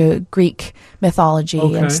ties into Greek mythology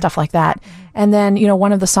and stuff like that. And then,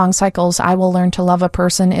 one of the song cycles, I Will Learn to Love a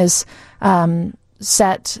Person, is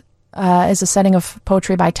set is a setting of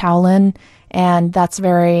poetry by Tao Lin, and that's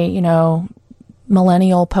very,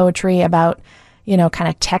 millennial poetry about, kind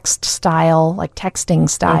of text style, like texting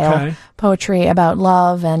style Okay. poetry about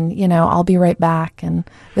love and, I'll be right back. And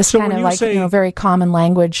this So kind when of you like, say- very common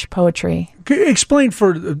language poetry. Explain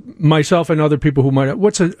for myself and other people who might.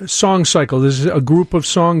 What's a song cycle? Is it a group of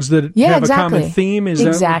songs that Yeah, have exactly. a common theme? Is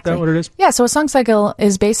exactly. that what it is? Yeah, so a song cycle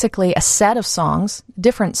is basically a set of songs,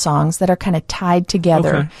 different songs that are kind of tied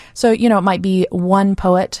together. Okay. So, it might be one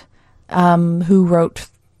poet who wrote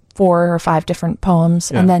 4 or 5 different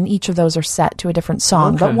poems, Yeah. and then each of those are set to a different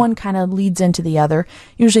song, Okay. but one kind of leads into the other.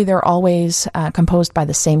 Usually they're always composed by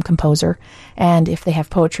the same composer, and if they have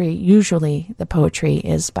poetry, usually the poetry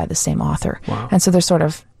is by the same author. Wow. And so they're sort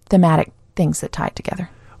of thematic things that tie it together.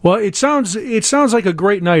 Well, it sounds like a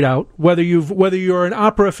great night out. Whether you're an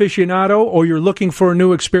opera aficionado or you're looking for a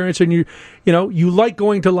new experience, and you like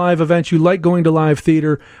going to live events, you like going to live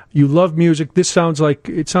theater, you love music. This sounds like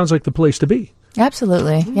the place to be.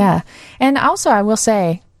 Absolutely, yeah. And also, I will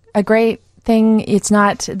say, a great thing,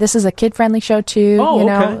 this is a kid-friendly show, too. Oh,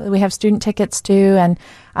 okay. We have student tickets, too. And,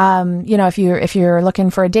 if you're looking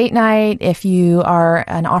for a date night, if you are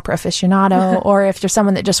an opera aficionado, or if you're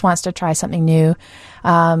someone that just wants to try something new,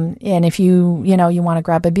 and if you want to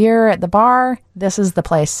grab a beer at the bar, this is the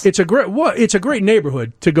place. It's a great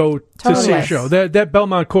neighborhood to go to see a Totally. show. That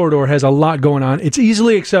Belmont corridor has a lot going on. It's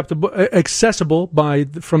easily accessible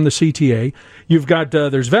from the CTA. You've got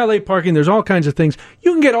there's valet parking. There's all kinds of things.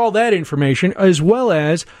 You can get all that information, as well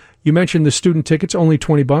as you mentioned the student tickets, only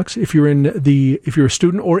 $20. If you're a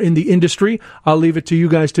student or in the industry, I'll leave it to you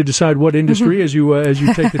guys to decide what industry as you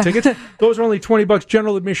take the tickets. Those are only $20.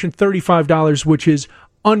 General admission $35, which is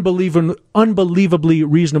unbelievably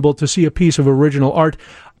reasonable to see a piece of original art.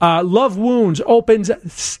 Love Wounds opens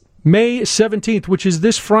May 17th, which is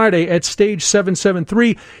this Friday at Stage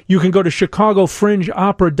 773. You can go to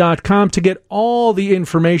ChicagoFringeOpera.com to get all the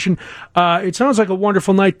information. It sounds like a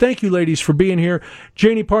wonderful night. Thank you, ladies, for being here.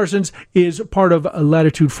 Janie Parsons is part of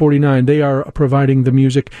Latitude 49. They are providing the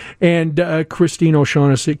music. And Catherine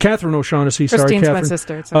O'Shaughnessy. Christine's my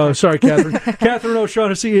sister. It's okay. Oh, sorry, Catherine. Catherine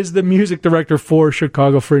O'Shaughnessy is the music director for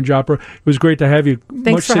Chicago Fringe Opera. It was great to have you.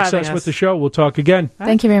 Thanks Much for having success us. with the show. We'll talk again.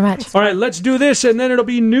 Thank you very much. All right, let's do this, and then it'll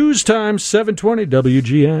be news time, 720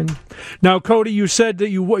 WGN. Now, Cody, you said that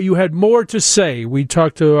you had more to say. We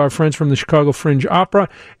talked to our friends from the Chicago Fringe Opera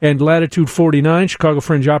and Latitude 49,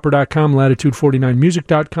 ChicagoFringeOpera.com,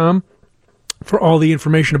 Latitude49Music.com for all the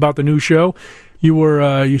information about the new show.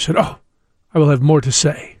 You said, "Oh, I will have more to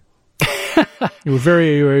say." You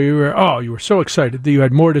were so excited that you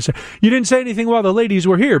had more to say. You didn't say anything while the ladies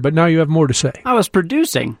were here, but now you have more to say. I was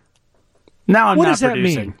producing. Now I'm What not does that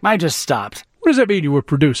producing. mean? I just stopped. What does that mean you were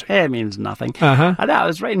producing? It means nothing. Uh-huh. I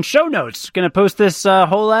was writing show notes. Going to post this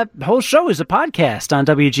whole show as a podcast on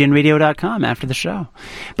WGNradio.com after the show.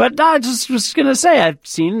 But I just was going to say, I've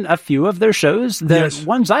seen a few of their shows. The Yes.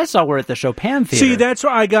 ones I saw were at the Chopin Theater. See, that's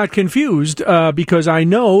why I got confused because I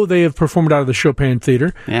know they have performed out of the Chopin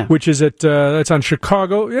Theater, Yeah. which is that's on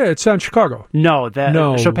Chicago. Yeah, it's on Chicago. No,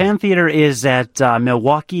 No. Chopin Theater is at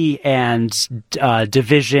Milwaukee and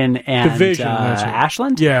Division and Division, that's it.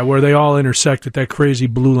 Ashland. Yeah, where they all intersect at that crazy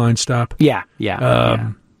blue line stop. Yeah.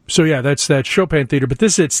 So yeah, that's that Chopin Theater. But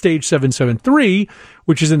this is at Stage 773,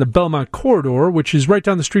 which is in the Belmont corridor, which is right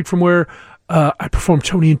down the street from where I performed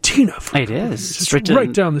Tony and Tina. It is. It's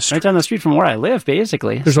right down the street. Right down the street from where I live,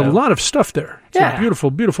 basically. There's a lot of stuff there. It's Yeah. a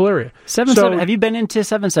beautiful, beautiful area. So- Have you been into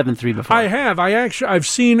 773 before? I have. I've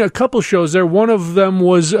seen a couple shows there. One of them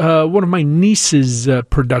was one of my niece's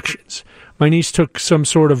productions. My niece took some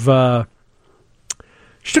sort of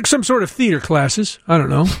theater classes. I don't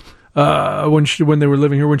know when they were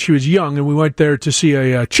living here when she was young, and we went there to see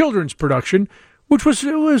a children's production, which was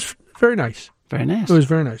very nice. Very nice. It was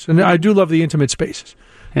very nice, and I do love the intimate spaces,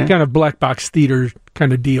 Yeah. kind of black box theater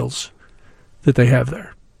kind of deals that they have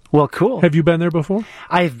there. Well, cool. Have you been there before?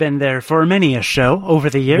 I've been there for many a show over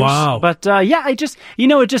the years. Wow. But it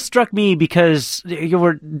just struck me because you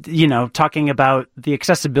were, talking about the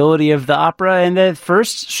accessibility of the opera, and the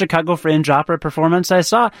first Chicago Fringe Opera performance I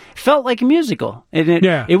saw felt like a musical.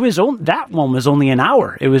 That one was only an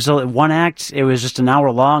hour. It was one act. It was just an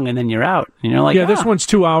hour long, and then you're out. And you're like, This one's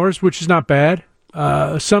 2 hours, which is not bad.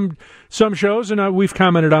 Some shows, and we've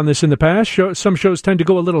commented on this in the past, some shows tend to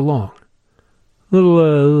go a little long. A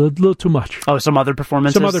little too much. Oh, some other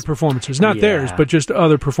performances? Not Yeah. theirs, but just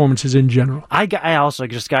other performances in general. I also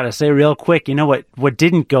just got to say real quick, what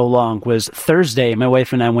didn't go long was Thursday. My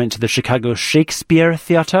wife and I went to the Chicago Shakespeare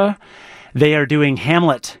Theater. They are doing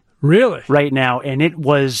Hamlet Really? right now, and it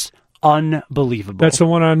was unbelievable. That's the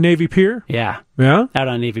one on Navy Pier? Yeah, Yeah? out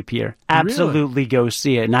on Navy Pier. Absolutely go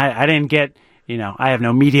see it. And I didn't get I have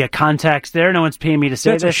no media contacts there. No one's paying me to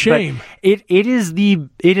say That's this. a shame. But it is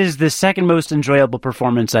the second most enjoyable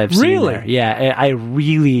performance I've seen. Really? There. Yeah, I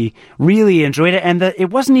really, really enjoyed it, and it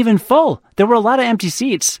wasn't even full. There were a lot of empty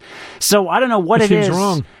seats. So I don't know what it is. Seems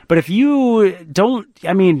wrong. But if you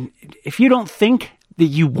don't think that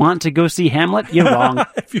you want to go see Hamlet, you're wrong.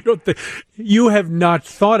 If you don't think, you have not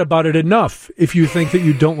thought about it enough if you think that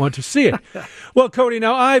you don't want to see it. Well, Cody,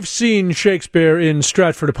 now I've seen Shakespeare in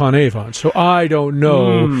Stratford-upon-Avon, so I don't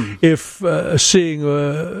know if seeing,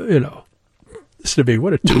 this to be,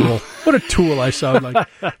 what a tool. What a tool I sound like.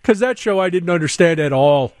 Because that show I didn't understand at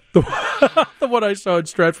all. The one I saw in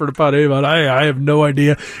Stratford-upon-Avon, I have no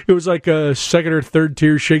idea. It was like a second or third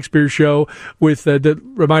tier Shakespeare show with that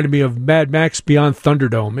reminded me of Mad Max Beyond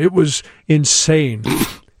Thunderdome. It was insane.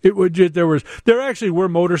 There actually were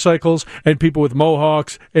motorcycles and people with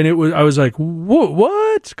mohawks, and I was like,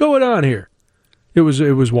 what's going on here? It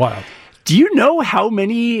was wild. Do you know how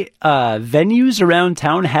many venues around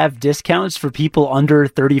town have discounts for people under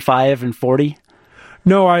 35 and 40?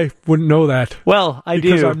 No, I wouldn't know that. Well, I do.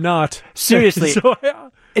 Because I'm not. Seriously.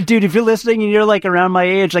 Dude, if you're listening and you're like around my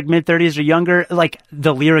age, like mid-30s or younger, like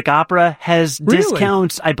the Lyric Opera has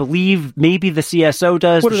discounts. I believe maybe the CSO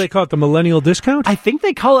does. What do they call it? The millennial discount? I think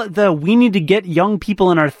they call it we need to get young people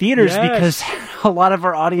in our theaters because a lot of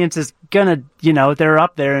our audience is gonna, they're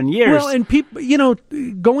up there in years. Well, and people,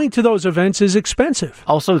 going to those events is expensive.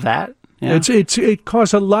 Also that. Yeah. It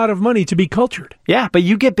costs a lot of money to be cultured. Yeah, but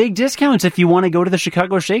you get big discounts if you want to go to the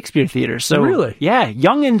Chicago Shakespeare Theater. So really? Yeah,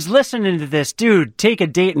 youngins listening to this, dude, take a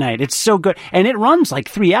date night. It's so good. And it runs like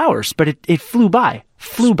 3 hours, but it flew by.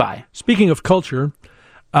 Speaking of culture,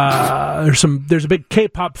 there's a big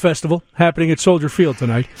K-pop festival happening at Soldier Field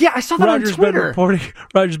tonight. Yeah, I saw that on Twitter.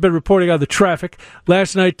 Roger's been reporting on the traffic.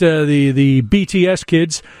 Last night, the BTS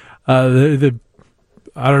kids,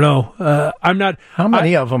 I don't know. I'm not. How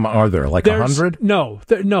many of them are there? Like 100? No.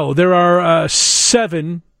 There are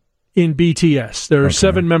 7 in BTS. There are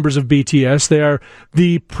 7 members of BTS. They are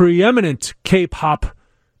the preeminent K-pop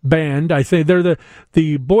band. I think they're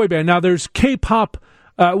the boy band. Now there's K-pop,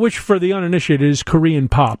 which for the uninitiated is Korean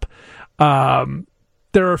pop.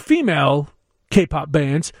 There are female K-pop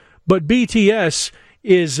bands, but BTS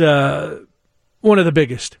is one of the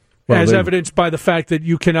biggest, as evidenced by the fact that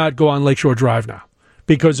you cannot go on Lakeshore Drive now.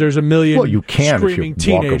 Because there's a million you can screaming if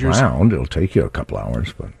you teenagers. Walk around, it'll take you a couple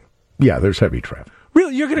hours, but yeah, there's heavy traffic.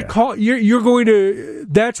 Really, you're going to call? You're going to?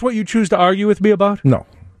 That's what you choose to argue with me about? No,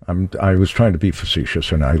 I was trying to be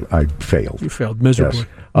facetious, and I failed. You failed miserably.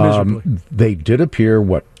 Yes. They did appear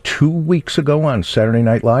 2 weeks ago on Saturday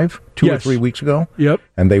Night Live, 2 or 3 weeks ago. Yep,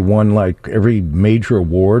 and they won like every major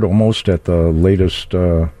award almost at the latest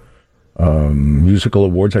musical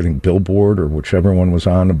awards. I think Billboard or whichever one was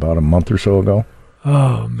on about a month or so ago.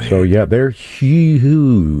 Oh, man. So, yeah, they're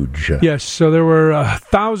huge. Yes, so there were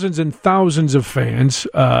thousands and thousands of fans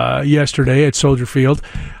yesterday at Soldier Field.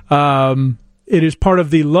 It is part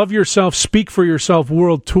of the Love Yourself, Speak for Yourself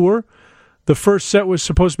World Tour. The first set was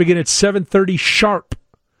supposed to begin at 7:30 sharp.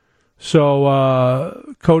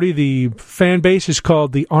 So, Cody, the fan base is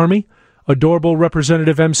called the Army, Adorable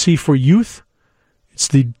Representative MC for Youth. It's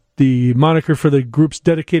the moniker for the group's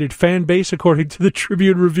dedicated fan base, according to the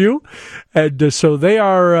Tribune Review. And so they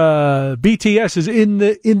are, BTS is in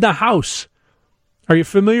the house. Are you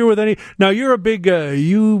familiar with any? Now, you're a big,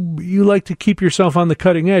 you like to keep yourself on the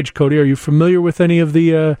cutting edge, Cody. Are you familiar with any of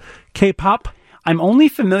the K-pop? I'm only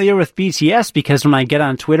familiar with BTS because when I get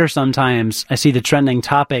on Twitter sometimes, I see the trending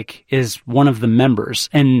topic is one of the members.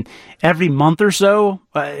 And every month or so,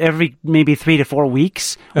 every maybe 3 to 4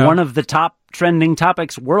 weeks, one of the top trending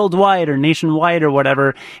topics worldwide or nationwide or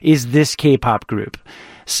whatever is this K-pop group.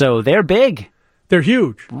 So they're big. They're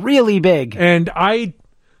huge. Really big. And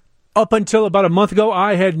up until about a month ago,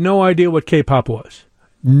 I had no idea what K-pop was.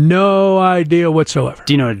 No idea whatsoever.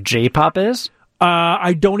 Do you know what J-pop is?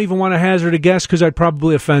 I don't even want to hazard a guess because I'd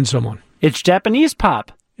probably offend someone. It's Japanese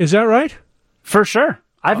pop. Is that right? For sure.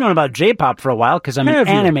 I've known about J-pop for a while because I'm an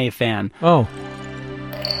anime fan. Oh.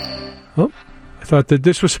 I thought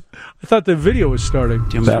the video was starting.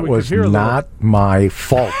 That was not my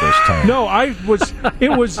fault this time. No,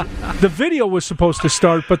 the video was supposed to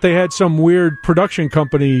start, but they had some weird production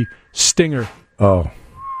company stinger. Oh.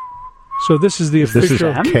 So this is the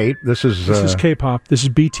official. This is K-pop. This is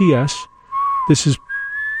BTS. This is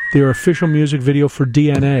their official music video for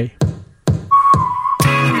DNA.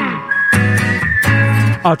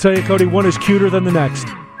 I'll tell you, Cody, one is cuter than the next.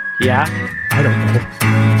 Yeah? I don't know.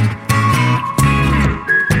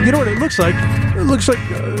 You know what it looks like? It looks like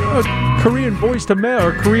a Korean Boyz II Men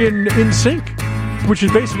or Korean NSYNC. which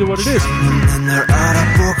is basically what it is.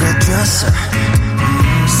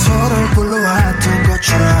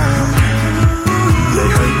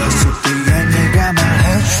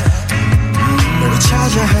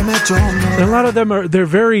 And a lot of them they're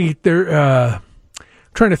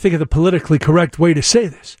trying to think of the politically correct way to say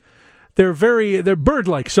this. They're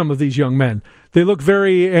bird-like, some of these young men. They look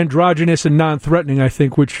very androgynous and non-threatening, I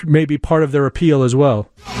think, which may be part of their appeal as well.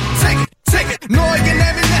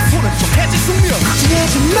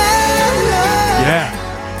 Yeah.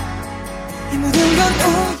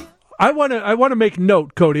 I want to make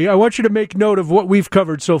note, Cody. I want you to make note of what we've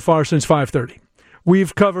covered so far since 5:30.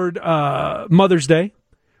 We've covered Mother's Day.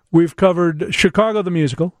 We've covered Chicago the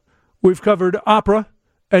Musical. We've covered opera.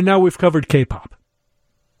 And now we've covered K-pop.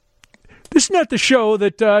 This is not the show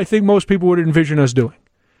that I think most people would envision us doing.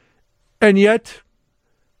 And yet,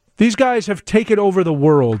 these guys have taken over the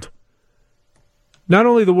world. Not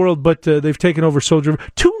only the world, but they've taken over Soldier...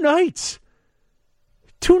 2 nights!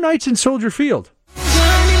 2 nights in Soldier Field.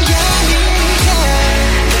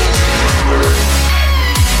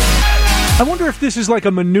 I wonder if this is like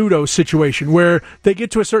a Menudo situation where they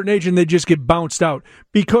get to a certain age and they just get bounced out.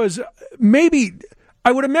 Because maybe,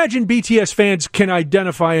 I would imagine BTS fans can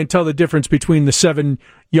identify and tell the difference between the 7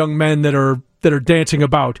 young men that are dancing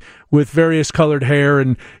about with various colored hair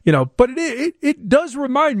and, but it does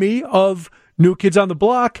remind me of New Kids on the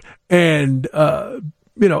Block and,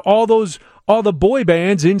 all the boy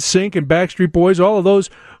bands, NSYNC and Backstreet Boys, all of those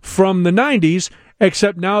from the 90s,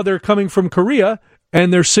 except now they're coming from Korea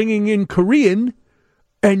and they're singing in Korean,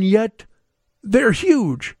 and yet they're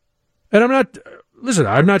huge. And I'm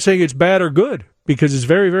not saying it's bad or good, because it's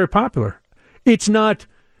very, very popular. It's not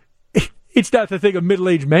the thing a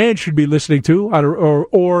middle-aged man should be listening to,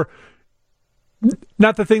 or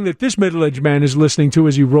not the thing that this middle-aged man is listening to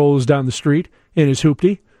as he rolls down the street in his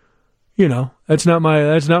hoopty. That's not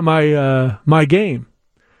my game.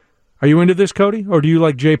 Are you into this, Cody, or do you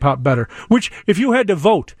like J-pop better? Which, if you had to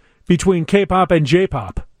vote between K-pop and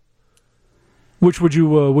J-pop, which would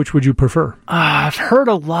you prefer? I've heard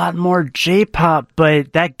a lot more J-pop,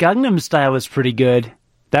 but that Gangnam Style was pretty good.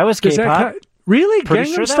 That was K-pop. Really?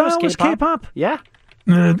 Pretty Gangnam sure Style that was K-pop? Yeah.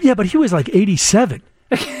 Yeah, but he was like 87.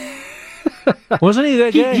 Wasn't he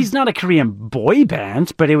that guy? He's not a Korean boy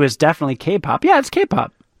band, but it was definitely K-pop. Yeah, it's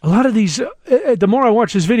K-pop. A lot of these, the more I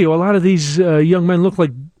watch this video, a lot of these young men look like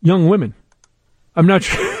young women. I'm not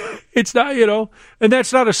sure. It's not, and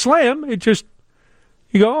that's not a slam. It just,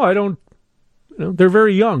 they're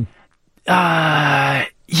very young. Yeah,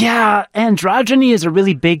 androgyny is a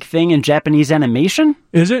really big thing in Japanese animation.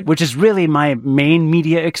 Is it? Which is really my main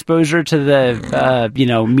media exposure to the,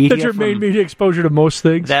 media. That's your main media exposure to most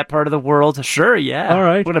things? That part of the world. Sure, yeah. All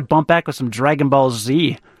right. I'm going to bump back with some Dragon Ball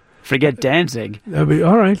Z. Forget Danzig.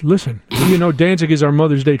 All right, listen. Danzig is our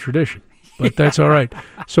Mother's Day tradition. But that's all right.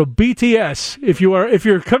 So BTS, if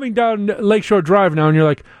you're coming down Lakeshore Drive now and you're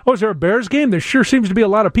like, oh, is there a Bears game? There sure seems to be a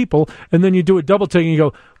lot of people. And then you do a double take and you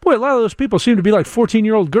go, boy, a lot of those people seem to be like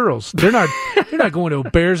 14-year-old girls. They're not going to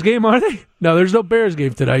a Bears game, are they? No, there's no Bears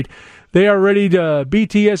game tonight. They are ready to.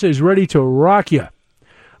 BTS is ready to rock you.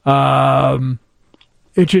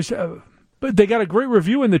 But they got a great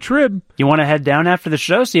review in the Trib. You want to head down after the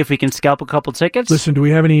show, see if we can scalp a couple tickets? Listen, do we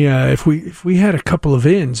have any? If we had a couple of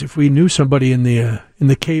ins, if we knew somebody in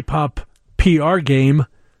the K-pop PR game,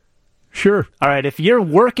 sure. All right, if you're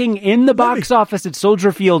working in the box office at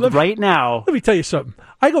Soldier Field right now, let me tell you something.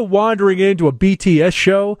 I go wandering into a BTS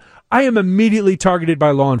show, I am immediately targeted by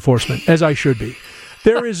law enforcement, as I should be.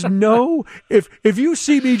 There is no if you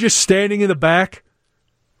see me just standing in the back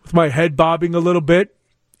with my head bobbing a little bit,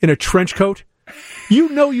 in a trench coat,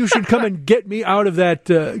 you should come and get me out of that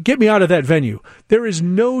venue. There is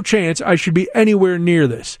no chance I should be anywhere near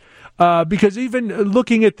this, because even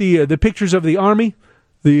looking at the pictures of the Army,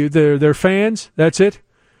 their fans, that's it.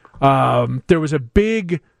 There was a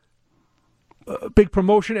big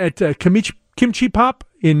promotion at Kimchi Pop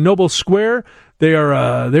in Noble Square. They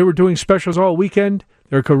were doing specials all weekend.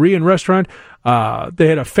 They're a Korean restaurant. They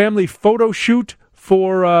had a family photo shoot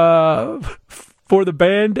for the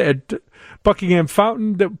band at Buckingham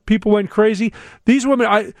Fountain that people went crazy. These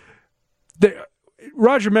women,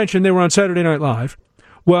 Roger mentioned they were on Saturday Night Live.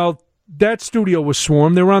 Well, that studio was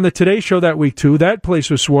swarmed. They were on the Today Show that week too. That place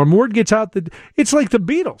was swarmed. Word gets out that it's like the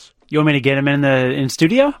Beatles. You want me to get them in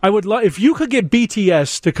studio? I would love if you could get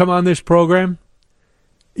BTS to come on this program.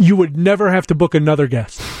 You would never have to book another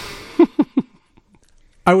guest.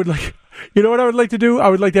 I would like. You know what I would like to do? I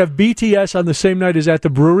would like to have BTS on the same night as At the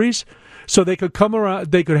Breweries. So they could come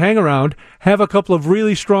around, they could hang around, have a couple of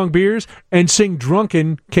really strong beers, and sing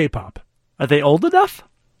drunken K-pop. Are they old enough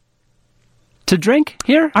to drink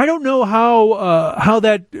here? I don't know how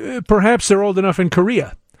that. Perhaps they're old enough in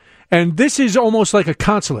Korea, and this is almost like a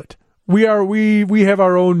consulate. We have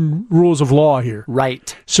our own rules of law here,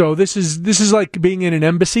 Right. so this is like being in an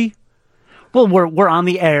embassy. Well, we're on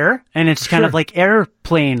the air, and it's kind of like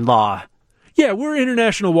airplane law. Yeah, we're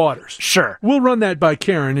international waters. Sure. We'll run that by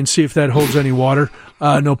Karen and see if that holds any water.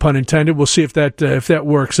 No pun intended. We'll see if that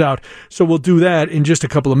works out. So we'll do that in just a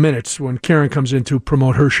couple of minutes when Karen comes in to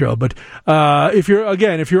promote her show. But if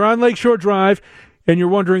you're on Lakeshore Drive and you're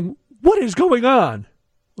wondering what is going on,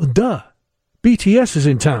 well, duh, BTS is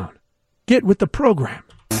in town. Get with the program.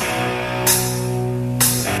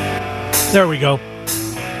 There we go.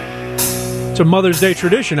 It's a Mother's Day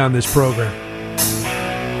tradition on this program.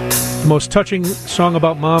 The most touching song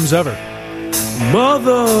about moms ever.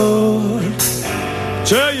 Mother,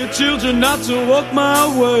 tell your children not to walk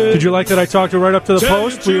my way. Did you like that I talked right up to the Tell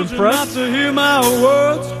post? Were you your children impressed? not to hear my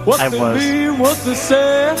words. What I they was. mean, what they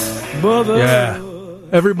say. Mother. Yeah.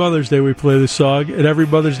 Every Mother's Day we play this song, and every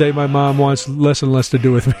Mother's Day my mom wants less and less to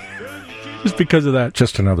do with me. Just because of that.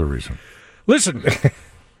 Just another reason. Listen,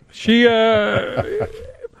 she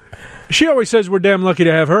always says we're damn lucky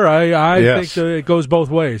to have her. I Yes. think it goes both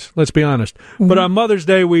ways. Let's be honest. But on Mother's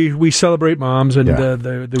Day, we celebrate moms and Yeah.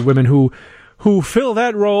 the women who fill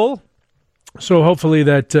that role. So hopefully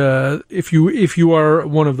that if you are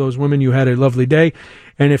one of those women, you had a lovely day,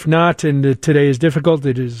 and if not, and today is difficult,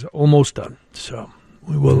 it is almost done. So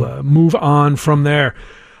we will move on from there.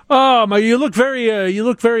 Oh, you look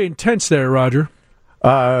very intense there, Roger.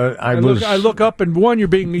 I look up, and one, you're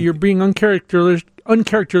being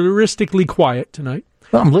uncharacteristically quiet tonight.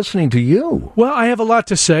 Well, I'm listening to you. Well, I have a lot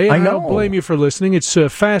to say. I And know. don't blame you for listening. It's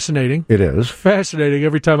fascinating. It is Fascinating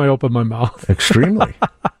every time I open my mouth. extremely.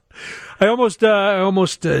 I almost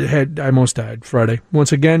died Friday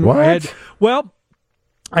once again. What?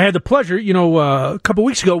 I had the pleasure, a couple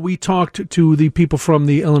weeks ago, we talked to the people from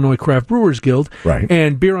the Illinois Craft Brewers Guild. Right.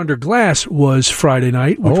 And Beer Under Glass was Friday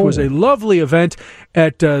night, which was a lovely event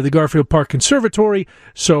at the Garfield Park Conservatory.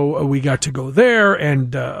 So we got to go there,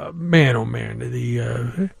 and man, oh man,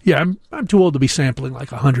 I'm too old to be sampling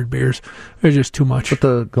like 100 beers. They're just too much. But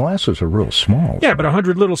the glasses are real small. Yeah, but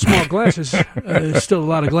 100 little small glasses is still a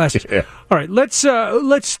lot of glasses. Yeah. All right, let's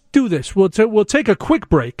do this. We'll take a quick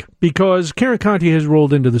break because Karen Conti has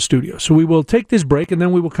rolled into the studio. So we will take this break, and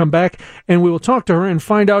then we will come back and we will talk to her and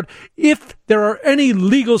find out if there are any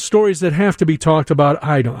legal stories that have to be talked about.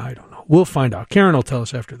 I don't know. We'll find out. Karen will tell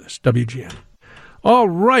us after this. WGN. All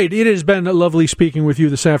right, it has been lovely speaking with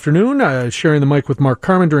you this afternoon, sharing the mic with Mark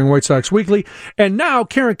Carman during White Sox Weekly. And now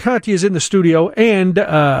Karen Conti is in the studio, and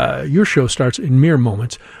your show starts in mere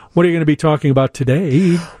moments. What are you going to be talking about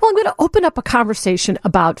today? Well, I'm going to open up a conversation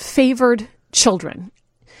about favored children.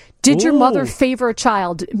 Did your mother favor a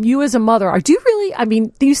child? You as a mother, do you really? I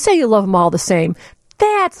mean, you say you love them all the same.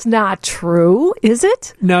 That's not true, is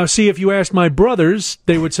it? Now, see, if you asked my brothers,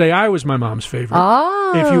 they would say I was my mom's favorite.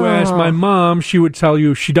 Oh. If you asked my mom, she would tell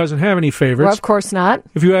you she doesn't have any favorites. Well, of course not.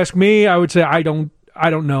 If you ask me, I would say I don't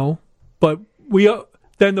know. But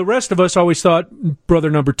then the rest of us always thought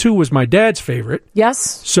brother number 2 was my dad's favorite. Yes.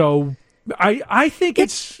 So I think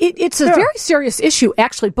it's a very serious issue.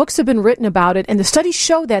 Actually, books have been written about it, and the studies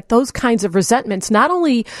show that those kinds of resentments not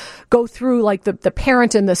only go through like the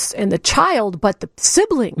parent and the child, but the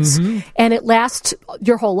siblings, and it lasts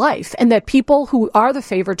your whole life. And that people who are the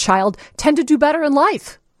favored child tend to do better in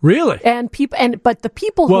life. Really? But the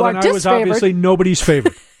people who are then I was disfavored. obviously nobody's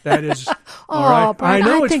favorite. That is all right. Brian, I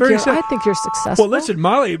know it's very sad. I think you're successful. Well, listen,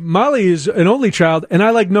 Molly is an only child, and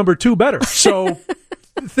I like number 2 better. So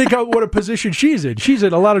think of what a position she's in. She's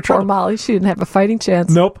in a lot of trouble. Poor Molly, she didn't have a fighting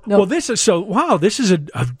chance. Nope. Well, this is a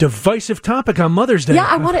divisive topic on Mother's Day. Yeah,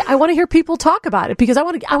 I want to hear people talk about it because I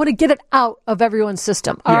want to get it out of everyone's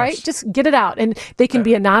system. All right, just get it out, and they can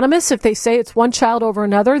be anonymous if they say it's one child over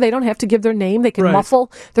another. They don't have to give their name. They can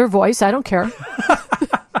muffle their voice. I don't care.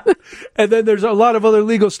 And then there's a lot of other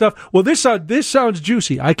legal stuff. Well, this sounds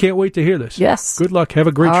juicy. I can't wait to hear this. Yes. Good luck. Have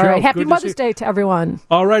a great show. All right. Happy Good to Mother's see Day to everyone.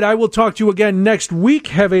 All right. I will talk to you again next week.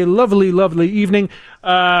 Have a lovely, lovely evening.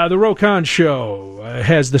 The Rokon Show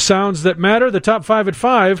has the sounds that matter. The top 5 at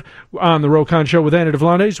 5 on the Rokon Show with Anna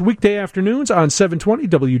Devlandes. Weekday afternoons on 720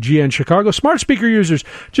 WGN Chicago. Smart speaker users,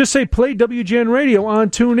 just say play WGN Radio on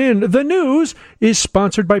TuneIn. The news is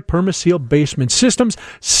sponsored by Permaseal Basement Systems.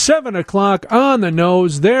 7 o'clock on the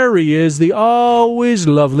nose. There he is, the always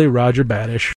lovely Roger Badish.